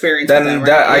had that experience. Then with them,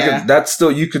 right? that's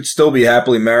still, you could still be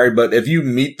happily married. But if you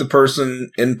meet the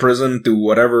person in prison through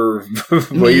whatever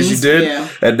ways you did,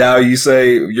 and now you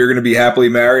say you're going to be happily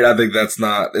married, I think that's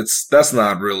not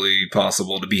really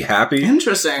possible to be happy.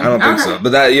 Interesting. I don't think so.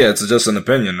 But it's just an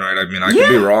opinion, right? I mean, I could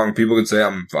be wrong. People could say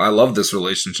I love this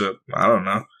relationship. I don't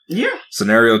know. Yeah.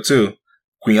 Scenario 2.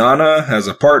 Quiana has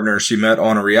a partner she met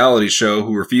on a reality show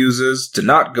who refuses to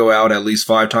not go out at least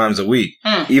 5 times a week.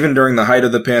 Even during the height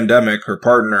of the pandemic, her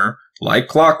partner, like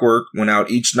clockwork, went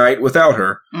out each night without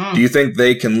her. Do you think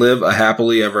they can live a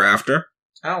happily ever after?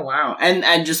 Oh, wow. And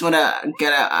I just want to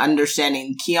get an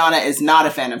understanding. Quiana is not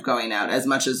a fan of going out as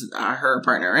much as her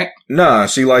partner, right? Nah,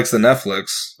 she likes the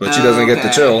Netflix, but she doesn't get to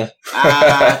chill.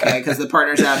 Okay, because the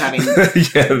partner's out having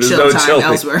there's chill no time chilling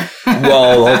elsewhere.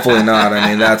 Well, hopefully not. I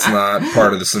mean, that's not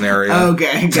part of the scenario.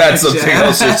 Okay, gotcha. That's something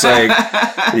else you're saying.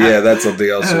 Yeah, that's something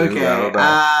else. Okay. I don't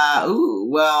know.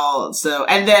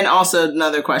 And then also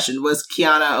another question. Was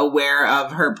Quiana aware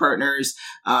of her partner's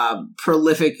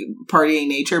prolific partying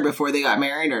nature before they got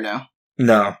married or no?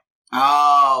 No.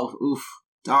 Oh, oof.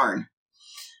 Darn.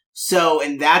 So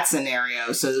in that scenario,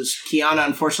 Quiana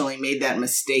unfortunately made that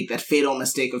mistake, that fatal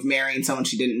mistake of marrying someone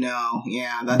she didn't know.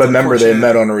 Yeah, that's But remember, they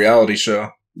met on a reality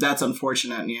show. That's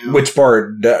unfortunate, yeah. Which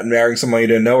part? Marrying someone you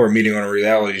didn't know or meeting on a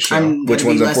reality show? Which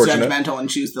one's unfortunate? I'm less judgmental and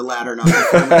choose the latter, not the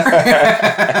former.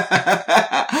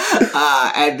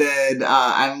 And then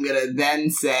I'm going to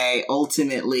then say,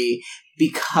 ultimately,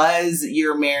 because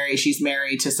she's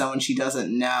married to someone she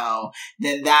doesn't know,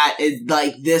 then that is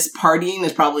like this partying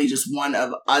is probably just one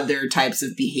of other types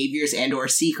of behaviors and or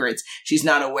secrets she's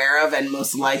not aware of, and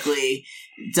most likely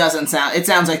it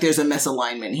sounds like there's a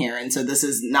misalignment here. And so this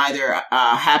is neither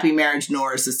a happy marriage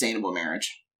nor a sustainable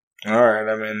marriage. All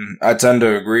right. I mean, I tend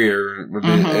to agree.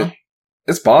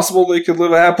 It's possible they could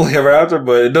live happily ever after,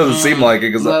 but it doesn't seem like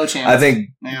it, because I think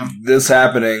this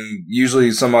happening,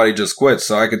 usually somebody just quits.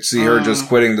 So I could see her just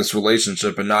quitting this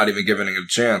relationship and not even giving it a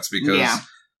chance because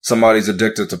somebody's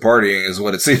addicted to partying is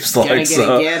what it seems like.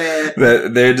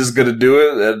 That they're just going to do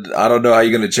it. And I don't know how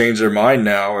you're going to change their mind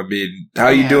now. I mean, how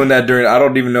are you doing that I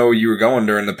don't even know where you were going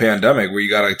during the pandemic where you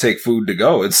got to take food to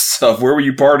go and stuff. Where were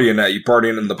you partying at? You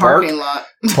partying in the parking lot?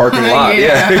 Parking lot,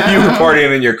 yeah. You were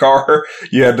partying in your car.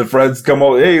 You had the friends come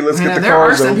over. Hey, let's get the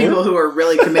cars over. There are some people who are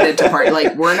really committed to party.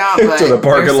 Like, we're not, but to the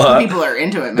parking lot. Some people are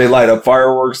into it, man. They light up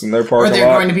fireworks in their parking lot. Or they're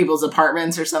going to people's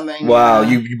apartments or something. Wow,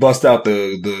 you bust out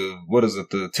the what is it,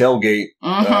 the tailgate.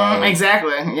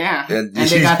 Exactly, yeah. And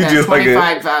they got that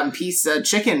 25-piece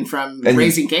chicken from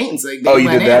Raising Cane's. Like, you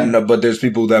did that, but there's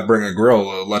people that bring a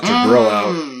grill, an electric grill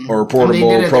out, or a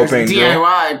portable propane grill.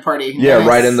 DIY party. Yeah,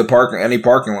 right in the any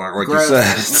parking lot, like you said.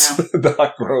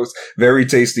 Not gross. Very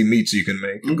tasty meats you can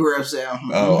make. Gross, yeah.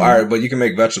 Oh, all right, but you can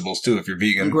make vegetables too if you're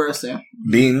vegan. Gross, yeah.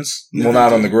 Beans? Well,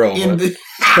 not on the grill. You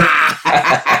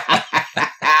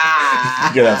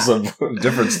can have some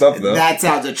different stuff though. That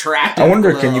sounds attractive. I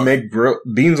wonder, can you make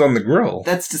beans on the grill?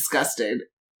 That's disgusting.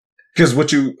 Because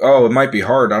it might be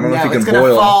hard. I don't know if you can boil. It's going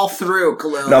to fall through,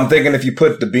 Khalil. No, I'm thinking if you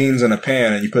put the beans in a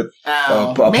pan and you put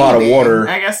a pot of water.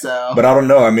 I guess so. But I don't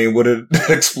know. I mean, would it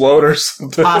explode or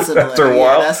something? Possibly. After a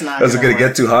while? That's not Is it going to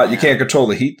get too hot? You can't control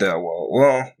the heat that well.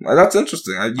 Well, that's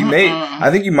interesting. I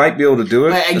think you might be able to do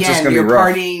it. But again, it's just going to be you're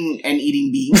rough. partying and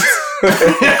eating beans.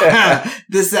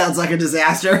 This sounds like a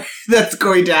disaster that's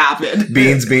going to happen.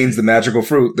 Beans, the magical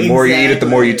fruit. The more you eat it, the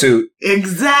more you toot.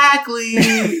 Exactly.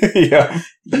 Yeah.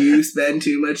 You spend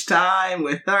too much time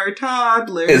with our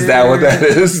toddler. Is that what that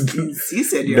is? You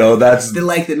said they're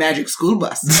like the magic school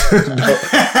bus. No,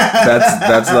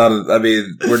 that's not. I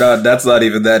mean, we're not. That's not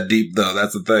even that deep, though.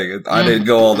 That's the thing. I didn't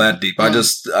go all that deep. I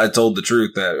told the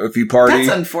truth that if you party,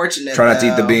 that's unfortunate. Try not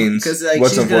to eat the beans. Because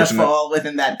what's she's unfortunate? Gonna fall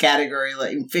within that category,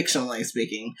 like fictionally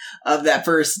speaking, of that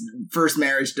first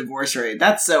marriage divorce rate.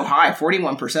 That's so high,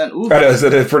 41%. Ooh, I know,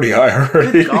 it's pretty high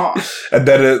already. Good gosh. And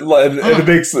then it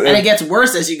makes and it gets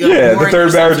worse as you go. Yeah, the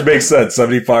third marriage makes sense.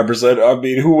 75%. I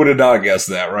mean, who would have not guessed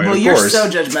that, right? Well, you're so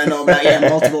judgmental about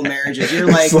multiple marriages. You're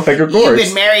like, of course. You've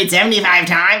been married 75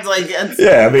 times. Like, I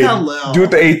mean, do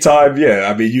it the 8th time.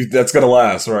 Yeah, I mean, that's gonna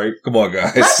last, right? Come on,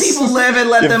 guys. Let people live and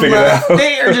let them live.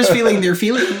 They are just feeling their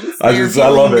feelings. I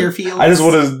love it. I just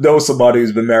want to know somebody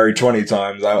who's been married 20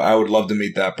 times. I would love to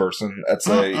meet that person. That's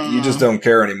you just don't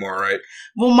care anymore, right?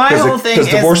 Well, my whole thing is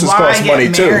divorces why cost money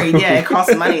get married. too. Yeah, it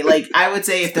costs money. Like, I would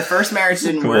say if the first marriage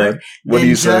marriage didn't work, What then do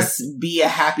you say? just be a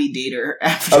happy dater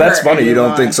after. Oh, that's funny. and You move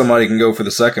don't think on. somebody can go for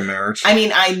the second marriage? I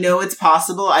mean, I know it's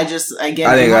possible. I think I think you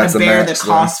want that's to the bear max, the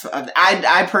cost of.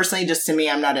 I personally, just to me,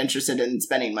 I'm not interested in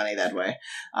spending money that way.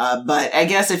 But I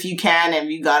guess if you can,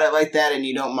 and you got it like that, and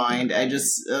you don't mind,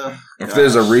 If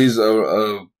there's a reason,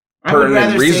 I would pertinent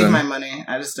rather reason. save my money.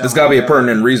 I just don't. there's got to be a wanna go.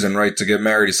 pertinent reason, right, to get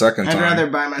married a second I'd time. rather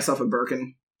buy myself a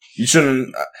Birkin. You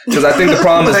shouldn't, because I think the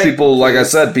problem is Like, people, like I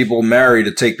said, people marry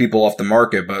to take people off the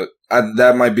market, but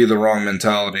that might be the wrong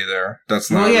mentality there.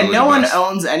 That's not. Well, yeah, really no the one best.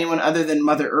 owns anyone other than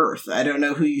Mother Earth. I don't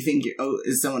know who you think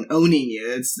is someone owning you.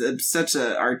 It's such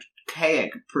a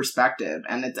archaic perspective,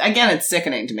 and it's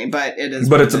sickening to me. But it is.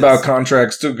 But what it's it about is.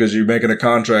 contracts too, because you're making a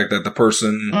contract that the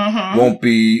person Mhm.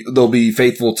 they'll be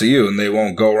faithful to you and they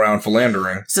won't go around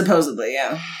philandering. Supposedly,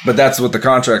 yeah. But that's what the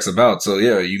contract's about. So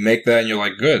yeah, you make that and you're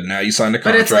like, good, now you signed a But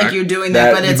contract. it's like you're doing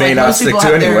that, but you it's may like not most stick people to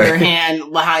have anyway. their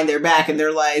hand behind their back, and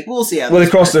they're like, "We'll see how." Well, they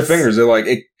this cross their works." fingers. They're like,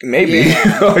 maybe.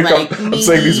 Yeah, like, I'm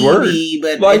saying these words. maybe,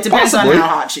 but Like, it depends possibly. on how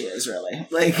hot she is, really.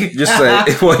 Like, Just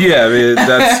say, well, yeah, I mean,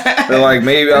 they're like,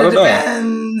 maybe, I It don't know.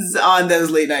 depends on those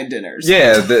late night dinners.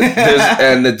 Yeah,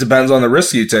 and it depends on the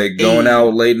risk you take. Going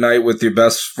out late night with your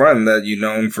best friend that you've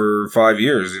known for 5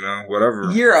 years, whatever.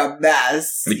 You're a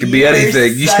mess. It could be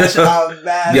anything. You're such a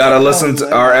mess. You gotta listen to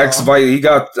Oh, our no. ex-vice.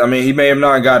 He may have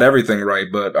not got everything right,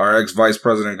 but our ex-vice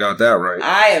president got that right.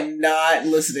 I am not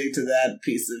listening to that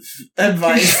piece of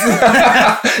advice.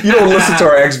 You don't listen to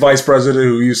our ex-vice president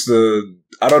who used to,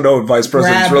 I don't know what vice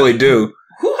presidents Grab- really do.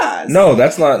 Who has? No,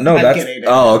 that's not, no, I'm that's, kidding.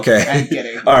 oh, okay. I'm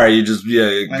kidding. All right, you just,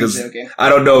 I'm because joking. I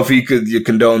don't know if he could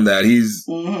condone that.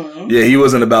 Mm-hmm. He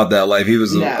wasn't about that life. He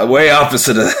was No. way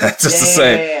opposite of that, just to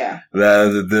say. Yeah.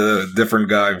 The different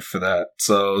guy for that.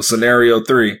 So, scenario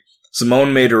 3.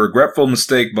 Simone made a regretful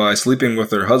mistake by sleeping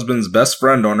with her husband's best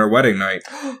friend on her wedding night.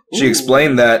 She Ooh.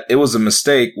 explained that it was a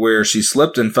mistake where she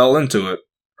slipped and fell into it.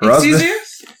 Her Excuse you?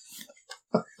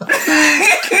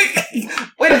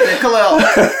 Wait a minute, Khalil.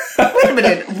 Wait a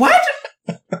minute. What?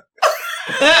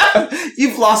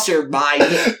 You've lost your mind,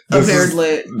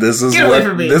 apparently. This is Get away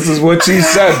from me. This is what she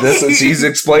said. She's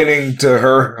explaining to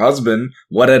her husband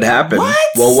what had happened. What?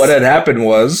 Well, what had happened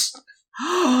was,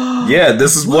 yeah,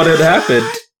 this is what had happened.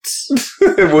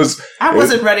 It was. I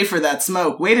wasn't ready for that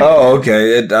smoke. Wait a minute. Oh,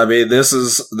 okay. This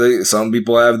is some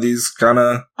people have these kind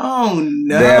of. Oh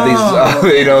no! They have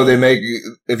these. They make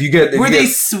if you get. Were they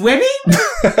swimming?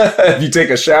 If you take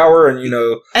a shower and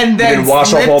And you then can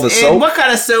wash off all the slipped in? soap. What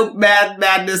kind of soap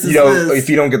madness is this? if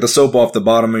you don't get the soap off the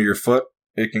bottom of your foot,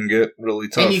 it can get really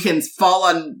tough. And you can fall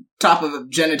on top of a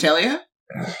genitalia.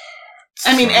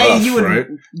 I mean, rough, you would right?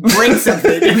 break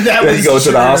something if that Then was you go to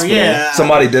true. the hospital. Yeah.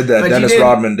 Somebody did that. But you Dennis didn't-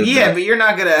 Rodman did Yeah, that. but you're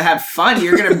not gonna have fun.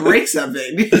 You're gonna break something.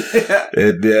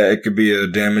 It could be a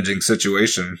damaging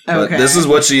situation. But Okay. this is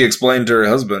what she explained to her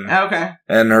husband. Okay.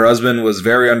 And her husband was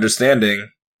very understanding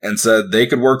and said they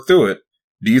could work through it.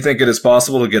 Do you think it is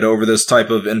possible to get over this type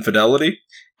of infidelity?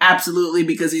 Absolutely,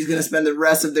 because he's gonna spend the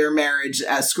rest of their marriage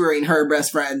screwing her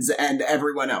best friends and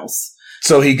everyone else.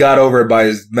 So he got over it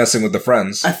by messing with the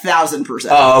friends. 1,000%.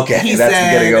 Oh, okay. He That's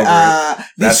said, getting over it. The That's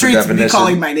the streets be definition.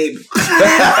 calling my name.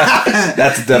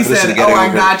 That's the definition He said, of getting I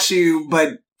over it. got you,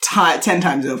 but 10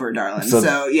 times over, darling. So-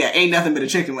 So, yeah, ain't nothing but a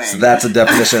chicken wing. So that's a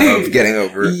definition of getting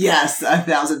over it. Yes,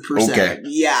 1,000%. Okay.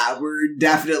 Yeah, we're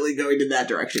definitely going in that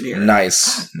direction here.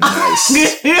 Nice.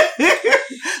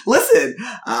 Listen,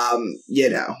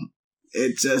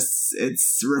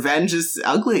 it's revenge is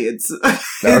ugly. It's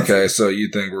Okay, so you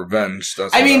think revenge.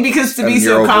 That's I what mean, because to and be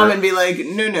you're so over calm it. and be like,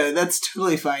 no, that's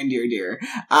totally fine, dear.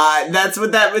 That's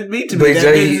what that would mean to me. But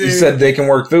That you means said they can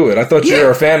work through it. I thought you Yeah.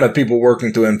 were a fan of people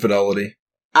working through infidelity.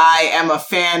 I am a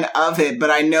fan of it, but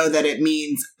I know that it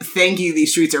means thank you.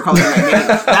 These streets are calling my name.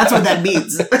 That's what that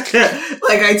means.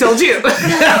 Like I told you.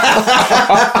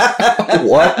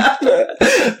 What?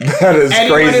 That is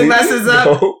Anyone crazy. who messes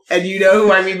up, No, and you know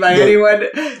who I mean by No. anyone,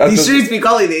 That's these a- streets be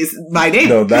calling these my name.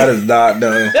 no, that is not.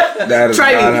 No, that is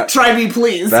not. Try me,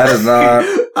 please. That is not.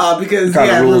 Because kind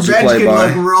of rules you revenge play can by.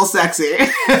 look real sexy.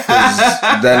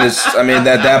 Then it's. I mean,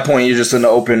 at that point, you're just in an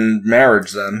open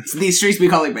marriage. Then, These streets be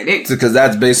calling my name. because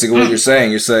that's basically what you're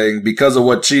saying. You're saying because of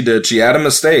what she did, she had a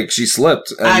mistake. She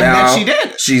slipped, and I now bet she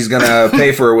did. she's gonna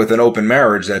pay for it with an open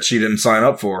marriage that she didn't sign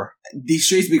up for. These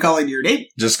streets be calling your name.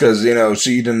 Just because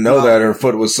she didn't know Well, that her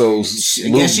foot was so I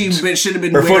guess she lubed. should have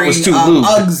been Her foot wearing was too lubed.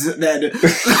 Uggs then.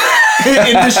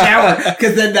 in the shower,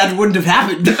 because then that wouldn't have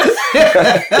happened.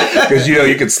 Because,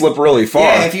 you could slip really far.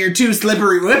 Yeah, if you're too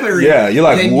slippery whippery. Yeah, you're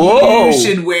like, then whoa. You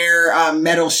should wear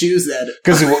metal shoes then.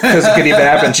 Because it could even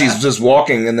happen. She's just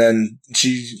walking, and then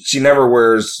she never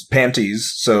wears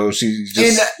panties, so she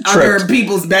just in tripped. other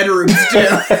people's bedrooms too.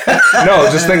 No,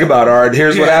 just think about it, Art.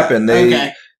 Here's what happened.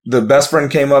 The best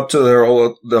friend came up to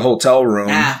the hotel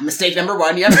room. Mistake number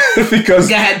 1. Yep. because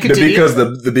Go ahead, continue.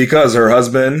 because her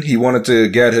husband, he wanted to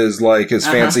get his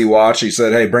fancy watch. He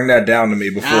said, "Hey, bring that down to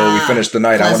me before we finish the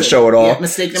night. I want to show it all." Yep,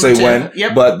 mistake number so he 2. went.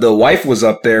 Yep. But the wife was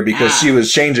up there because she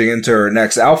was changing into her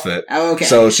next outfit. Oh, okay.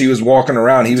 So she was walking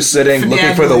around. He was sitting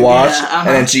looking for the watch, and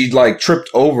then she tripped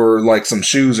over some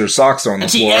shoes or socks on the floor.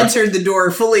 And she answered the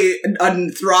door fully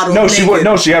unthrottled. No, she wouldn't.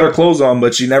 No, she had her clothes on,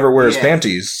 but she never wears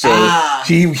panties. So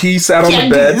he sat on the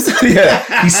bed.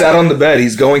 Yeah, he sat on the bed.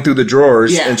 He's going through the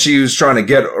drawers, and she was trying to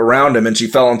get around him, and she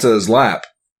fell into his lap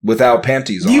without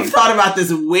panties on. You've thought about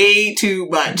this way too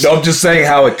much. No, I'm just saying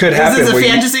how it could happen. Is this a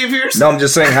fantasy of yours? No, I'm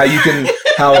just saying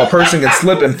how a person can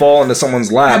slip and fall into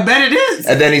someone's lap. I bet it is.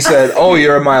 And then he said, "Oh,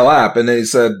 you're in my lap," and then he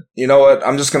said, "You know what?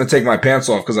 I'm just going to take my pants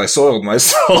off because I soiled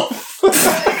myself."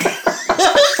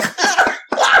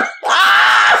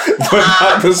 But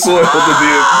not the soil to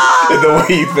be in the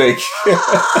way you think.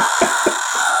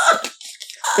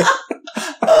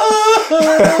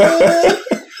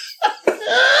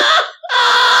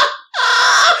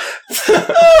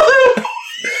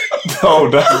 No,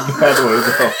 not that way,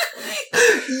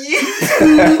 You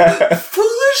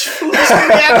foolish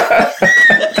man.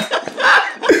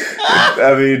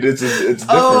 I mean, it's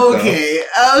different.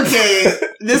 Okay.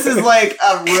 This is like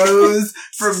a Rose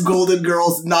from Golden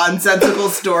Girls nonsensical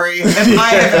story, if I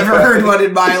have ever heard one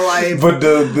in my life. But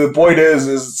the point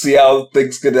is see how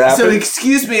things could happen. So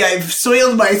excuse me, I've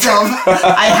soiled myself.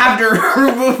 I have to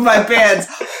remove my pants.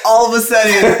 All of a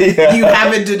sudden, you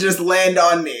happen to just land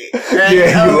on me. And, you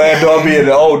land on me, and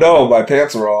oh no, my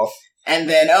pants are off. And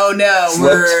then, oh no,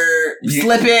 we're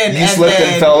slipping. You slipped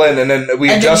and fell in, and then we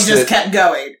adjusted. And then you just kept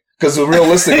going. Because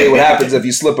realistically, what happens if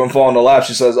you slip and fall in the lap?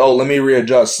 She says, "Oh, let me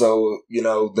readjust so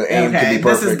the aim can be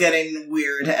perfect." This is getting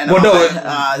weird and so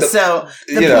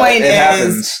the point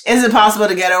is it possible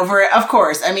to get over it? Of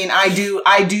course. I mean, I do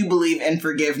believe in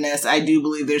forgiveness. I do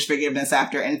believe there's forgiveness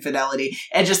after infidelity.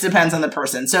 It just depends on the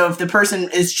person. So if the person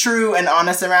is true and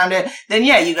honest around it, then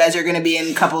yeah, you guys are going to be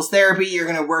in couples therapy. You're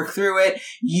going to work through it.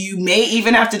 You may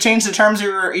even have to change the terms of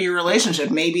your relationship.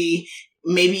 Maybe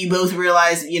you both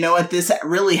realize, you know what, this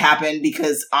really happened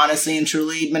because honestly and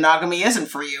truly monogamy isn't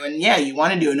for you. And yeah, you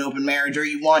want to do an open marriage, or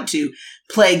you want to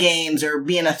play games or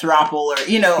be in a throuple, or,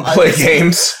 play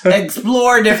games,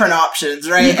 explore different options,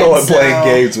 right? You call it playing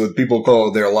games with people call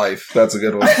it their life. That's a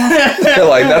good one. They're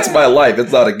like, that's my life.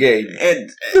 It's not a game.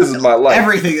 This is my life.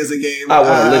 Everything is a game. I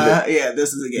want to live it. Yeah,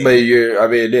 this is a game. But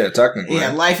technically.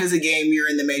 Yeah, life is a game. You're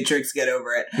in the Matrix. Get over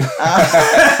it.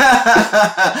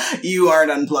 You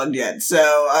aren't unplugged yet.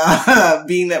 So,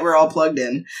 being that we're all plugged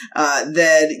in,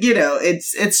 then,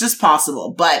 it's just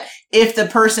possible. But if the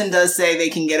person does say they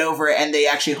can get over it and they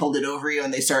actually hold it over you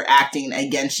and they start acting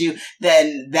against you,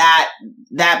 then that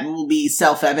will be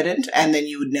self-evident. And then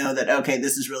you would know that, okay,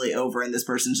 this is really over and this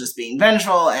person's just being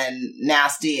vengeful and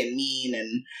nasty and mean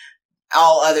and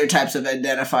all other types of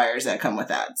identifiers that come with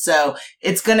that. So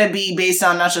it's going to be based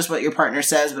on not just what your partner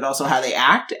says, but also how they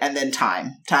act, and then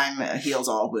time. Time heals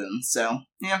all wounds. So,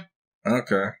 yeah.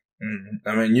 Okay.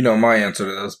 I mean, my answer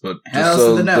to this, but just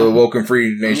so the Woke and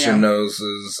Free Nation knows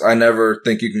is I never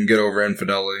think you can get over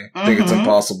infidelity. I think it's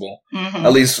impossible. Mm-hmm.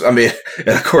 At least, I mean, and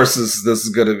of course this is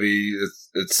going to be,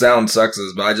 it sounds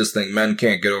sexist, but I just think men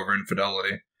can't get over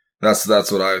infidelity. That's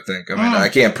what I think. I mean, I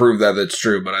can't prove that it's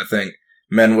true, but I think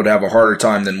men would have a harder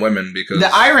time than women because... The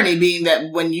irony being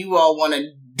that when you all want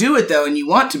to do it, though, and you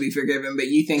want to be forgiven, but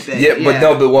you think that...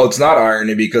 But it's not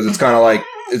irony because it's kind of like...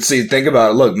 See, think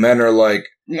about it. Look, men are like...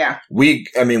 Yeah. We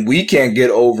can't get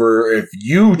over if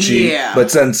you cheat, but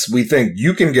since we think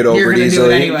you can get over it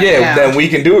easily, then we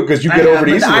can do it because you get over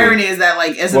it easily. The irony is that,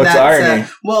 What's the irony?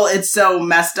 It's so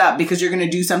messed up because you're going to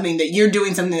do something that you're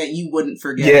doing something that you wouldn't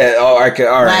forget. Yeah. Oh, okay.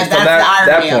 All right. From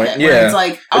that point, it's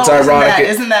like, it's ironic.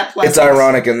 Isn't that pleasant? It's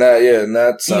ironic in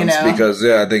that sense because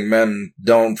I think men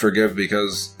don't forgive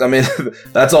because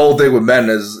that's the whole thing with men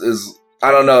is. I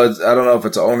don't know if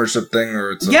it's an ownership thing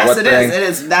or it's a what thing. Yes, it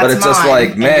is. That's but it's just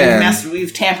like, man.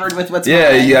 We've tampered with what's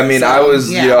mine. Yeah, I mean, I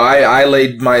was, I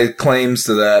laid my claims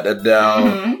to that, and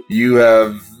now you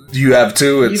have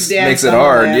too. It makes it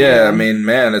hard. I mean,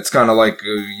 man, it's kind of like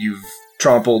you've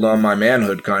trampled on my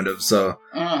manhood, kind of. So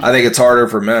I think it's harder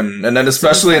for men, and then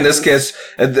especially in this case,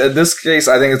 I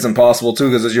think it's impossible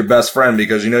too because it's your best friend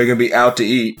because you're gonna be out to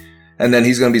eat. and then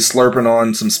he's going to be slurping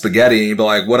on some spaghetti, and you'd be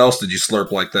like, what else did you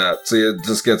slurp like that? See, it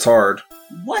just gets hard.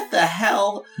 What the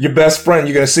hell? Your best friend,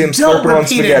 you're going to see him Don't slurping on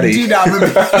repeat spaghetti. it. Do not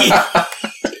repeat.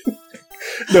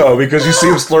 No, because you see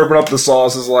him slurping up the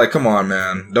sauce. It's like, come on,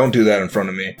 man. Don't do that in front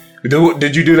of me.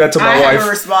 Did you do that to my wife? I have a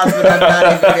response, but I'm not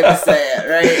even going to say it,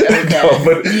 right? Okay.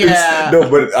 No,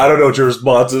 but I don't know what your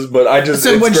response is, but I just...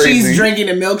 So when crazy. she's drinking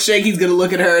a milkshake, he's going to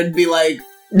look at her and be like...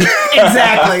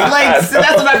 Exactly. Like, so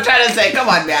that's what I'm trying to say. Come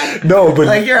on, man. No, but...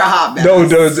 Like, you're a hot mess. No,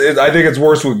 I think it's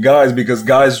worse with guys because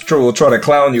guys will try to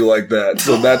clown you like that.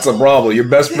 So that's a problem. Your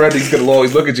best friend, he's going to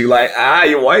always look at you like,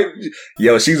 your wife,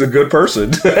 yo, she's a good person.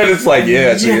 And it's like,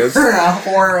 yeah, she is. You're a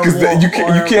horrible, Because you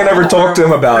can't ever talk to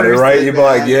him about it, right? You'd be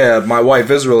like, yeah, my wife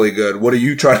is really good. What are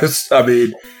you trying to... I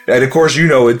mean... And of course you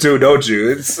know it too, don't you?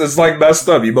 It's like messed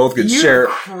up. You both can share.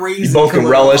 Crazy. You both can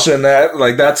relish in that.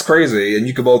 Like, that's crazy. And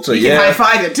you can both say, you can high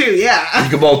five it too, yeah. You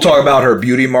can both talk about her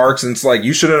beauty marks, and it's like,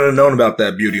 you shouldn't have known about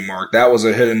that beauty mark. That was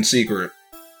a hidden secret.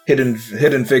 Hidden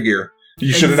figure.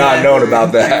 You should have not known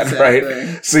about that, right?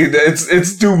 See,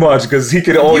 it's too much because he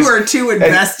could always. You are too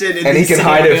invested in and he can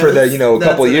hide it for the a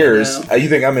couple of years. I You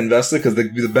think I'm invested because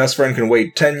the best friend can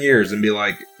wait 10 years and be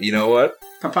like, you know what?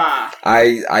 Papa,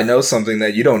 I know something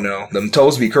that you don't know. Them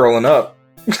toes be curling up.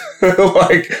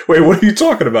 Like, wait, what are you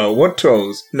talking about? What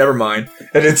toes? Never mind.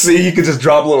 And then see, you could just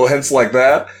drop little hints like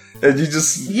that. And it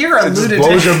just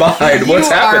blows your mind. What's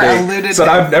happening? So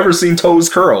I've never seen toes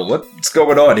curl. What's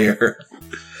going on here?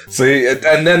 See,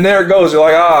 and then there it goes. You're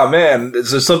like, man,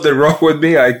 is there something wrong with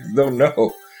me? I don't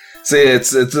know. See,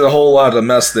 it's a whole lot of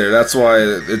mess there. That's why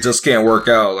it just can't work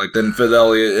out. Like, the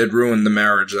infidelity, it ruined the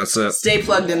marriage. That's it. Stay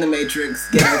plugged in the Matrix.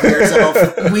 Get over yourself.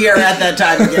 We are at that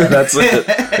time again. That's it.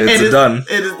 It's done.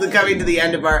 It is coming to the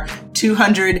end of our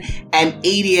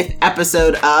 280th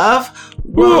episode of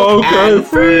Woken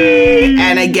Free.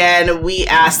 And again, we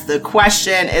asked the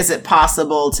question: is it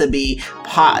possible to be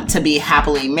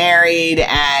happily married?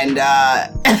 And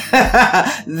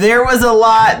there was a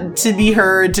lot to be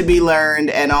heard, to be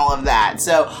learned, and all of that.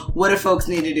 So, what do folks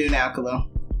need to do now, Khalil?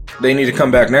 They need to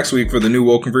come back next week for the new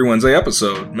Woken Free Wednesday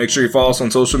episode. Make sure you follow us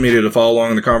on social media to follow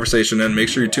along in the conversation, and make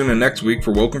sure you tune in next week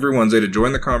for Woken Free Wednesday to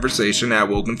join the conversation at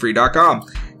wokenfree.com.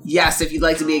 Yes, if you'd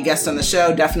like to be a guest on the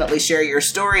show, definitely share your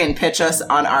story and pitch us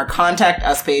on our Contact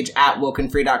Us page at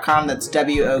wokenfree.com. That's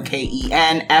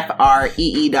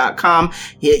WOKENFREE.com.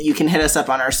 You can hit us up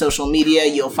on our social media.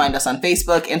 You'll find us on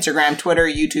Facebook, Instagram, Twitter,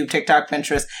 YouTube, TikTok,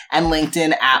 Pinterest, and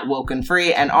LinkedIn at Woken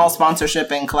Free. And all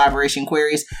sponsorship and collaboration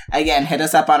queries, again, hit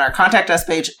us up on our Contact Us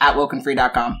page at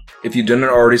wokenfree.com. If you didn't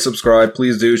already subscribe,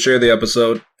 please do share the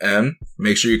episode, and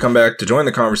make sure you come back to join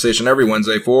the conversation every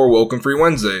Wednesday for Woken Free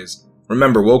Wednesdays.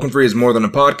 Remember, Woken Free is more than a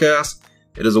podcast.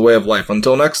 It is a way of life.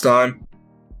 Until next time.